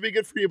supposed to be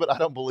good for you, but I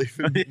don't believe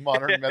in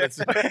modern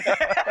medicine.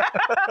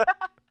 I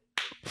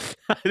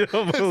don't It's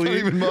not believe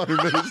even modern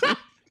medicine.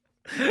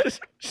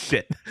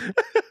 Shit.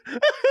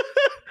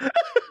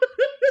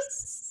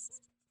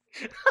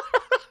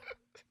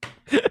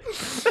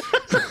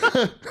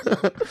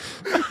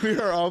 We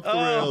are off the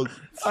rails.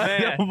 I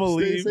Man. don't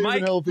believe. Stay safe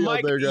and healthy out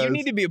there, guys. you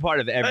need to be a part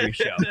of every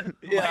show.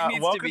 Yeah, Mike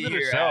needs welcome to be to the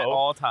here show. at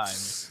all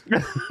times.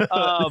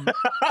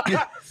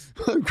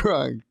 I'm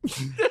crying.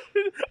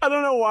 I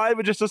don't know why,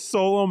 but just a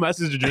solo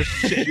message of just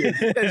shit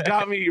has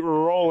got me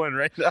rolling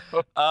right now.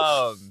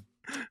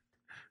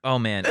 Oh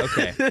man.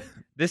 Okay.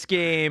 This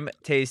game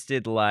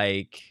tasted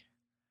like.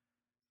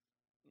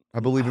 I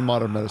believe in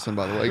modern medicine,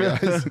 by the way,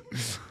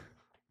 guys.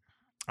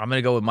 I'm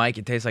gonna go with Mike.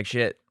 It tastes like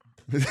shit.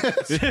 Oh.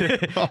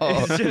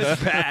 It's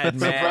just bad,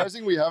 man.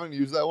 Surprising we haven't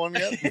used that one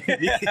yet.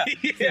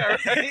 Yeah,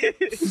 right.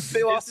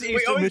 They lost to We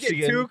Eastern always Michigan.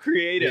 get too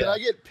creative. Can I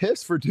get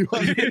pissed for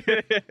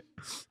 200?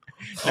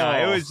 No,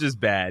 it was just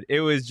bad.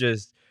 It was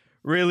just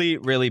really,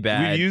 really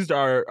bad. We used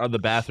the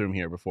bathroom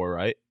here before,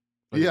 right?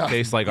 Like, Yeah. It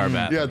tastes like our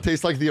bathroom. Yeah, it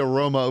tastes like the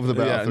aroma of the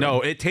Yeah, bathroom.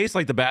 no, it tastes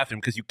like the bathroom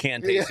because you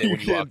can taste it you when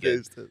you can't walk in.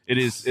 taste it. It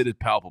is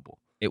palpable.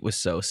 It was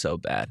so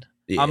bad.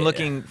 Yeah. I'm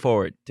looking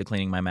forward to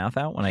cleaning my mouth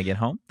out when I get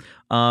home,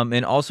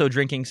 and also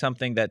drinking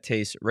something that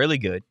tastes really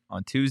good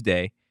on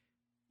Tuesday,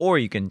 or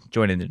you can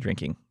join in the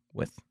drinking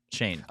with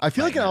Shane. I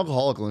feel like an right now.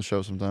 alcoholic on the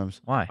show sometimes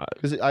Why?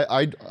 because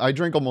I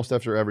drink almost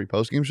after every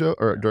postgame show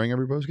or during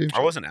every postgame I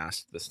show. wasn't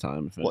asked this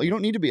time. Well, you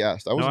don't need to be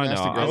asked. I no, wasn't I asked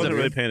know. to I grab wasn't it.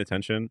 really paying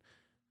attention.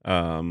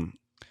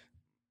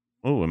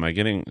 Oh, am I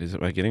getting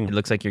It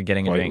looks like you're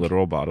getting a quite drink.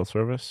 literal bottle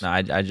service? No,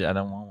 I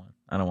don't want one.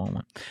 I don't want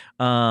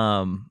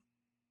one.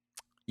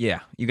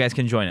 Yeah, you guys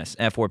can join us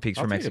at Four Peaks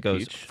I'll for take a Mexico's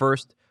peach.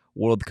 first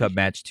World Cup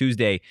match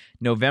Tuesday,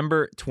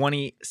 November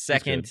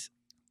 22nd.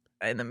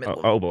 In the middle.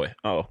 Oh boy.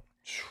 Oh.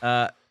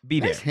 Be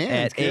there Nice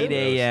hands, at kid.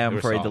 8 a.m. They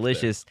were for a soft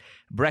delicious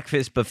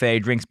breakfast buffet,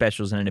 drink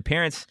specials, and an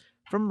appearance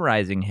from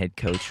rising head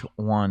coach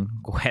Juan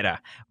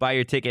Guerra. Buy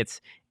your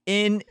tickets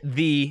in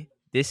the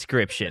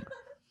description.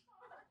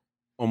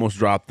 Almost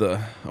dropped the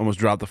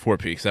 4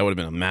 Peaks. That would have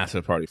been a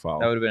massive party foul.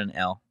 That would have been an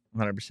L,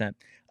 100%.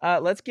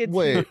 Let's get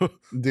Wait,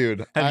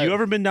 dude. Have you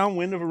ever been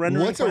downwind of a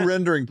rendering? What's plant? a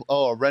rendering?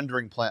 Oh, a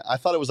rendering plant. I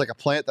thought it was like a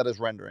plant that is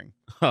rendering.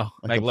 Oh,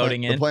 Like the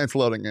loading plant, in? The plant's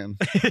loading in.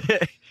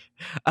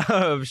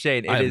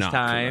 Shane, I it have is not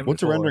time.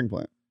 What's a for- rendering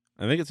plant?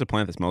 I think it's a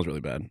plant that smells really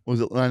bad.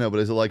 Was it? I know, but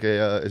is it like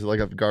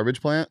a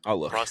garbage plant? I'll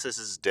look.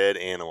 Processes dead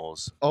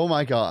animals. Oh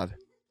my god.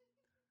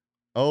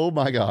 Oh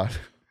my god.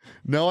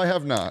 No, I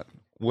have not.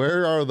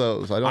 Where are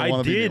those? I don't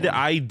want to be.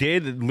 I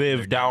did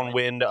live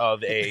downwind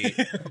of a.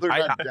 They're I,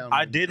 not I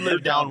downwind. did They're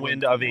live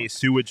downwind of a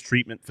sewage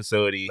treatment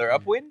facility. They're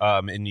upwind?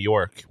 In New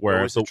York, where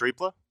Go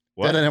Tripla?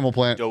 Dead animal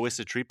plant. Go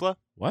Tripla?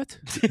 what?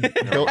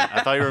 Go-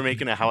 I thought you were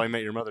making a How I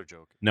Met Your Mother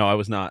joke. No, I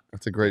was not.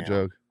 That's a great Damn.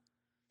 joke.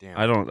 Damn.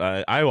 I don't.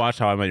 I watched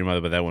How I Met Your Mother,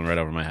 but that went right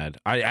over my head.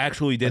 I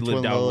actually did That's live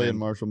when Lily and downwind.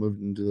 Marshall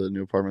moved into the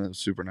new apartment. It was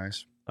super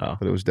nice. Oh.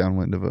 But it was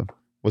downwind of a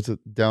What's it?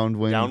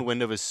 Downwind.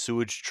 Downwind of a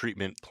sewage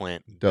treatment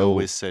plant. Doe. Doe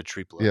is said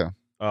tree plant. Yeah.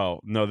 Oh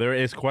no, there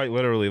is quite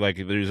literally like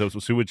there's a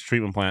sewage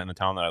treatment plant in the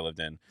town that I lived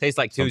in. Tastes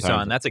like Tucson.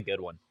 Sometimes. That's a good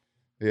one.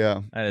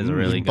 Yeah. That is a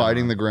really Just good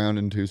biting one. the ground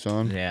in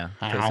Tucson. Yeah,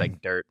 tastes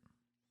like dirt.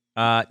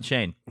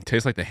 Shane. It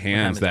tastes like the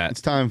hands that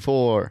It's time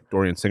for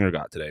Dorian Singer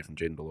got today from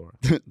Jaden Delora.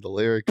 the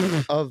lyric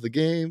of the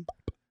game.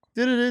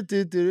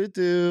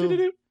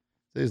 Do-do-do-do-do-do.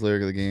 Today's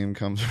lyric of the game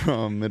comes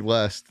from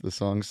Midwest, the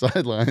song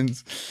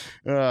Sidelines.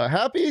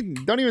 Happy?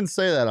 Don't even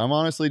say that. I'm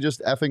honestly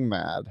just effing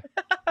mad.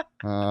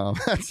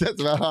 That's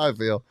about how I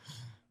feel.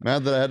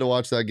 Mad that I had to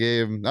watch that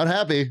game. Not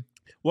happy.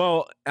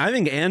 Well, I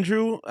think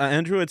Andrew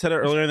had said it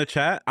earlier in the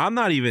chat. I'm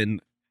not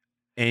even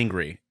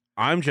angry.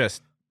 I'm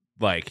just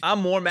like I'm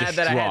more mad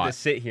that I had to distraught.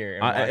 sit here.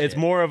 And watch it's it.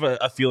 more of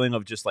a feeling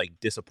of just like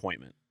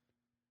disappointment.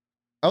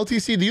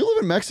 LTC, do you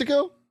live in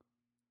Mexico?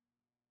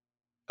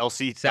 South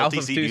of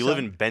LTC, do you live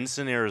Tucson? in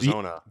Benson,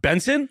 Arizona?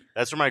 Benson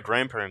That's where my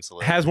grandparents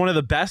live. has one of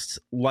the best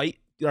light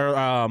or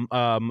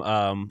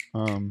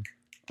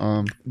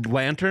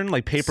lantern,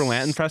 like paper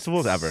lantern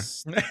festivals ever.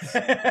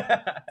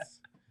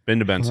 Been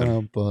to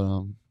Benson.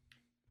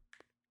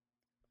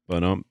 For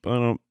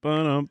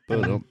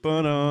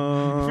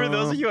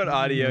those of you on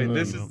audio,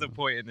 this is the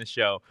point in the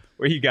show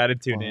where you got to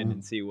tune in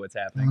and see what's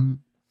happening.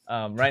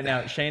 Right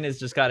now, Shane has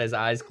just got his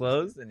eyes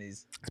closed and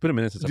he's. It's been a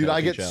minute since Dude, I've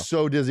I had a get show.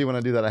 so dizzy when I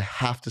do that. I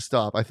have to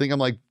stop. I think I'm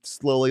like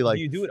slowly like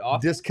Do you do it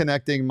often?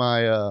 disconnecting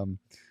my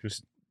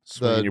Just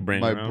swinging your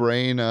brain my around.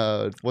 brain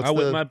what's I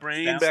whip the my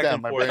brain Stem. back stem,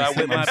 and my forth. brain I whip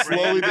stem. my I'm brain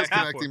slowly back and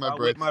disconnecting forth. my I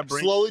brain. whip my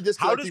brain. Slowly How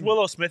disconnecting. does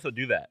Willow Smith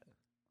do that?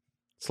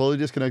 Slowly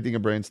disconnecting a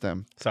brain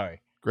stem.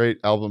 Sorry, Great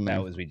album name.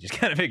 that was we just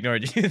kind of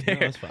ignored you there.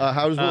 that's fine.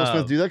 How does Will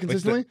Smith do that Like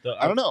consistently?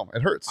 I don't know.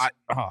 It hurts.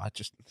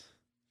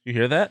 You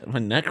hear that? My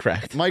neck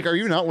cracked. Mike, are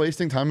you not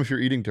wasting time if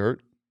you're eating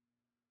dirt?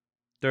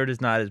 Third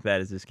is not as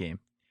bad as this game.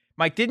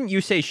 Mike, didn't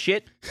you say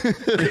shit?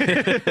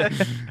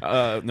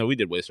 No, we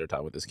did waste our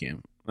time with this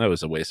game. That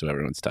was a waste of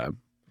everyone's time.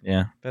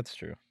 Yeah, that's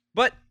true.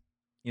 But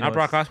you know, Not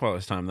Brock it's-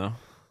 Osweiler's time though.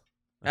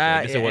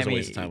 I guess it was a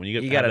waste of time when you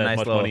get he got a as nice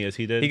much little money as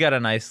he did. He got a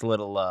nice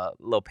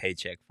little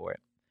paycheck for it.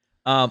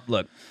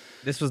 Look,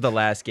 this was the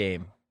last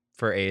game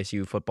for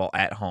ASU football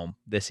at home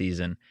this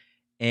season,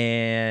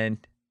 and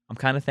I'm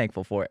kind of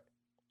thankful for it.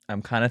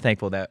 I'm kind of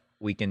thankful that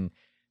we can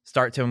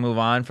start to move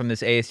on from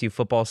this ASU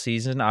football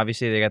season.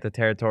 Obviously, they got the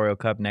Territorial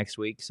Cup next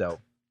week, so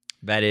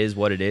that is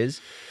what it is.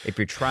 If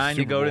you're trying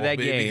to Super go to Bowl, that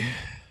baby. game,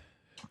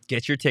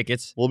 get your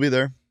tickets. We'll be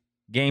there.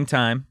 Game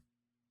time.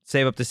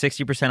 Save up to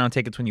 60% on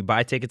tickets when you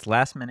buy tickets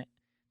last minute.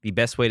 The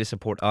best way to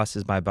support us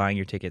is by buying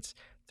your tickets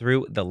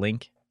through the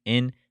link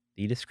in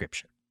the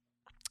description.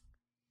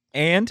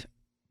 And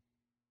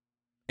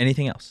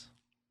anything else?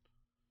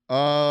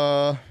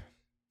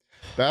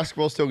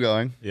 Basketball's still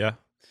going. Yeah,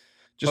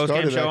 Just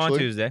Post-game started show actually. on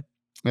Tuesday.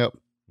 Yep.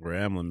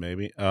 rambling,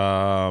 baby.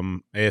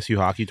 ASU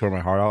hockey tore my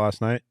heart out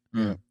last night.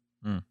 Yeah.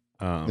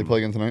 Mm. They play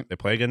again tonight. They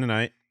play again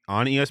tonight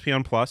on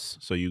ESPN Plus,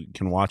 so you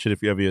can watch it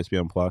if you have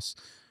ESPN Plus.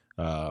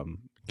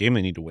 Game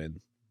they need to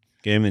win.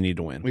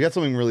 We got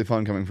something really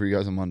fun coming for you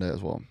guys on Monday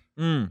as well.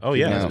 Oh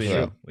yeah, Yeah, that's we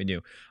true. do. We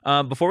do.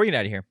 Before we get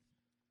out of here,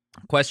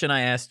 question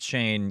I asked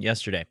Shane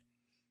yesterday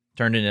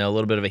turned into a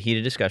little bit of a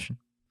heated discussion.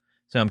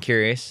 So I'm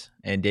curious,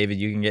 and David,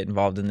 you can get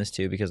involved in this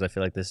too because I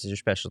feel like this is your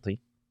specialty.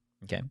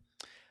 Okay.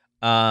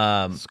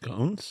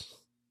 Scones.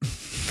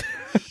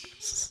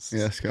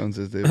 Yeah, scones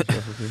is David's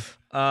specialty.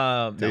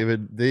 No.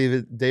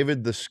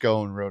 David the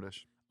Scone wrote us.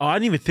 Oh, I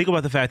didn't even think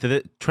about the fact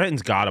that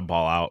Trenton's got to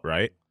ball out,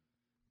 right?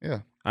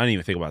 Yeah. I didn't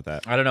even think about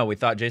that. I don't know. We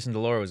thought Jason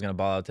Delora was going to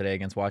ball out today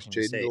against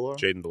Washington Jaden State. Delora.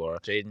 Jaden Delora.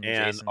 Jaden,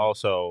 And Jason.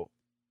 also,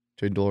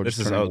 Jaden Delora. this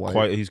just is turning white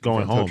quite. He's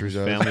going in front of home. His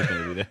Toucher's eyes. family's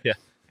going to be there. Yeah.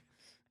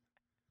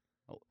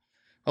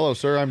 Hello,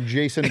 sir. I'm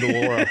Jason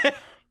Delora,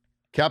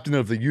 captain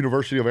of the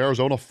University of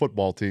Arizona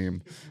football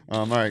team.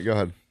 All right, go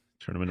ahead.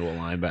 Turn him into a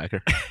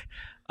linebacker.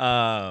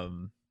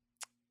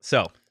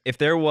 So if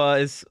there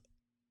was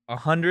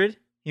 100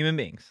 human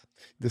beings,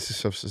 This is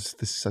such a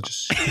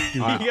stupid, you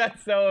got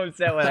so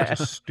upset when I such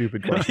a asked.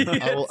 stupid question.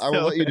 I will So-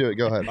 let you do it.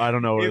 Go ahead. I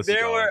don't know where If this is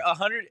there going. were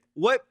 100,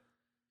 what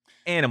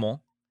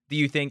animal do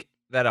you think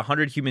that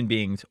 100 human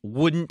beings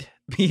wouldn't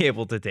be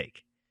able to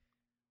take?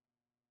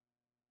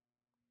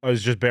 Oh,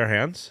 it's just bare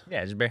hands?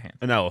 Yeah, just bare hands.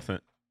 An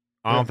elephant.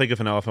 I Yeah. don't think if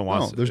an elephant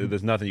wants, No,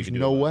 there's nothing you There's can do.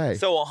 no about it. way.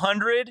 So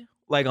 100,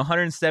 like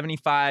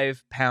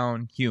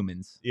 175-pound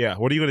humans, Yeah.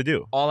 What are you gonna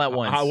do? all at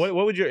once. What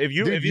would you if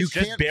you Dude, if you it's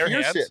just can't bare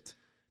pierce hands? it.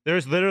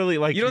 There's literally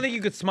like You don't think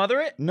you could smother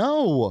it?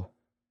 No.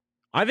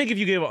 I think if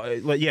you gave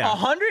like yeah.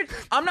 100?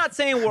 I'm not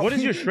saying we're. What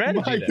is your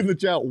strategy? Mike in then? the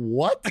chat.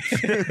 What?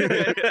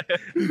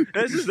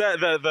 This is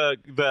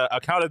the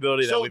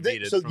accountability that we've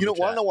needed. so from you don't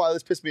the want to chat. know why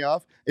this pissed me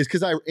off? Is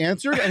because I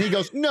answered and he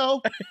goes,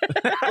 no.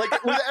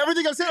 Like with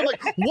everything I said, I'm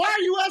like, why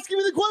are you asking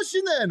me the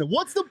question then?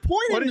 What's the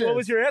point of this? What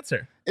was your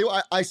answer?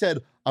 I said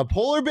a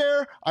polar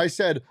bear. I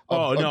said a,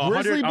 Oh no, a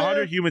grizzly 100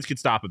 bear. humans could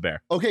stop a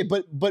bear. Okay,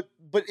 but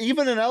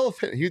even an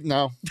elephant.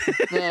 No.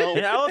 An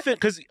elephant,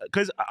 because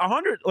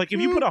 100, like if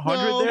you put 100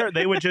 No. there,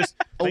 they would just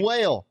A like,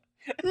 whale.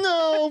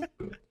 No.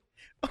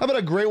 How about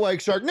a great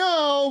white shark?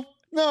 No.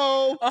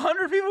 No.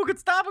 100 people could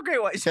stop a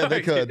great white Yeah, shark.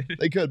 they could.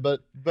 They could,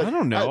 but I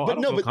don't know. I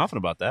don't feel but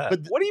confident about that. but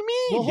What do you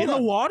mean? Well, hold in the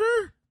on.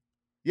 water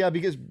yeah,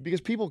 because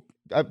people,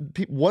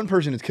 one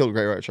person has killed a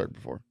great white shark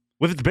before.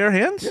 with its bare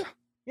hands. Yeah.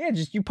 Yeah,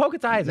 just you poke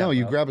its eyes out. No,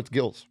 you bro. grab its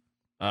gills.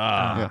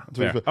 Yeah, that's what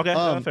fair. he put. Okay,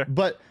 no, fair.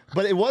 But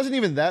it wasn't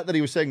even that he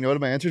was saying no to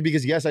my answers,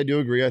 because yes, I do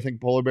agree. I think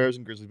polar bears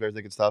and grizzly bears,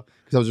 they could stop,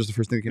 because that was just the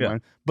first thing that came to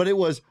mind. But it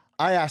was,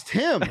 I asked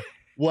him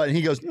what, and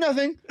he goes,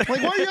 nothing. I'm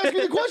like, why are you asking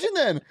me the question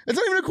then? It's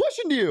not even a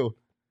question to you.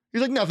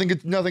 He's like, nothing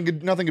could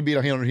beat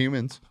 100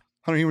 humans.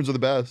 100 humans are the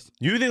best.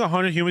 You think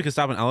 100 humans can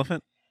stop an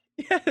elephant?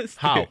 Yes.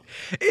 How? Dude.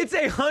 It's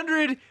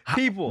 100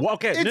 people. Well,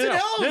 okay, It's an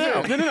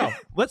elephant. no.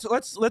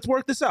 Let's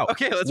work this out.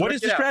 Okay, let's What work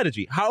is it the out.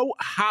 strategy?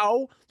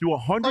 How do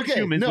 100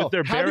 humans with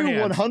their how bare do hands?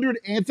 100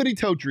 Anthony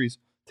Totries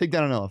take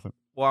down an elephant?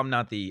 Well, I'm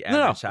not the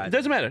No, average it size.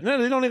 doesn't matter.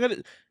 No, they don't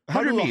even.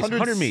 100 me's.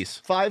 100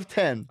 me's.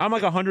 5'10". I'm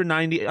like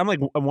 190. I'm like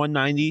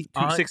 190,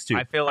 262.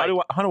 I feel like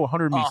how do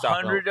 100 me's stop?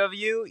 100 of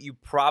you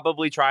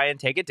probably try and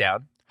take it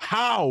down.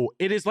 How?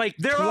 It is like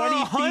There 20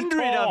 are feet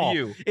 100 tall. of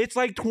you. It's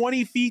like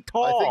 20 feet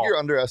tall. I think you're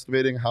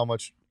underestimating how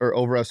much, or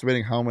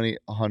overestimating how many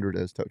 100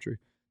 is, Totri.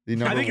 The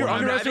number I think you're one.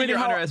 underestimating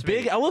how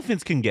underestimating. big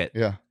elephants can get.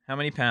 Yeah. How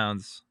many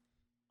pounds?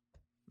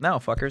 No,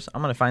 fuckers.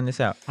 I'm going to find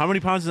this out. How many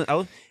pounds is an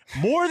elephant?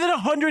 More than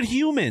 100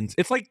 humans.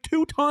 It's like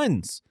 2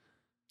 tons.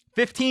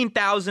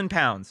 15,000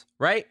 pounds,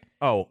 right?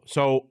 Oh,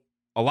 so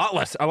a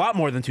lot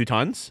more than 2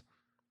 tons.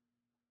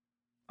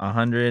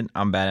 100.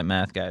 I'm bad at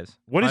math, guys.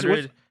 What is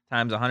 100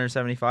 times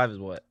 175 is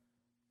what?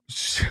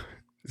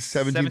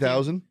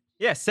 17,000?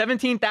 Yeah,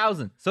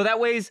 17,000. So that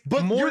weighs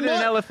But more you're than an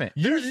not- elephant.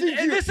 And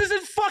this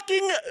isn't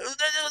fucking.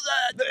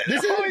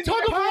 This isn't tug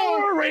of war.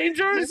 Power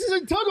Rangers. This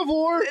isn't tug of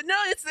war. No,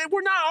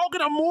 we're not all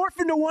gonna morph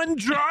into one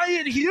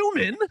giant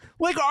human.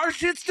 Like our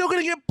shit's still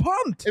gonna get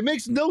pumped. It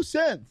makes no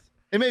sense.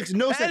 It makes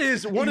no sense. That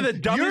is one of the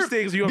dumbest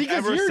things you have because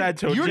ever said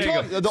to you're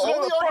Jacob. talking, the only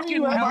argument fucking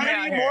you have,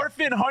 mighty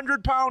morphin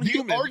 100-pound the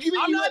human.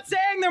 argument I'm you not have,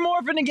 saying they're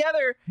morphing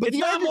together. but It's the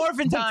not argument-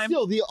 morphin' but time.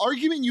 Still, the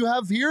argument you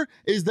have here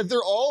is that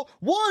they're all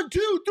 1,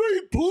 2,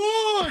 3,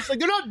 push. Like,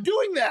 they're not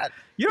doing that.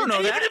 You don't know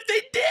Even that. if they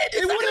did,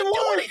 it's not wouldn't gonna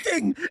do work.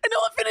 anything. An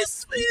elephant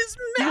is You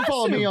can massive.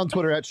 follow me on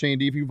Twitter at Shane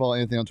D. If you can follow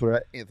Anthony on Twitter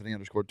at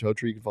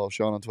Anthony_Totri. You can follow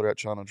Sean on Twitter at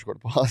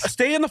Sean_Boss.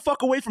 Staying the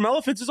fuck away from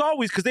elephants as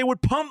always, because they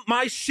would pump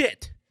my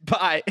shit.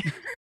 Bye.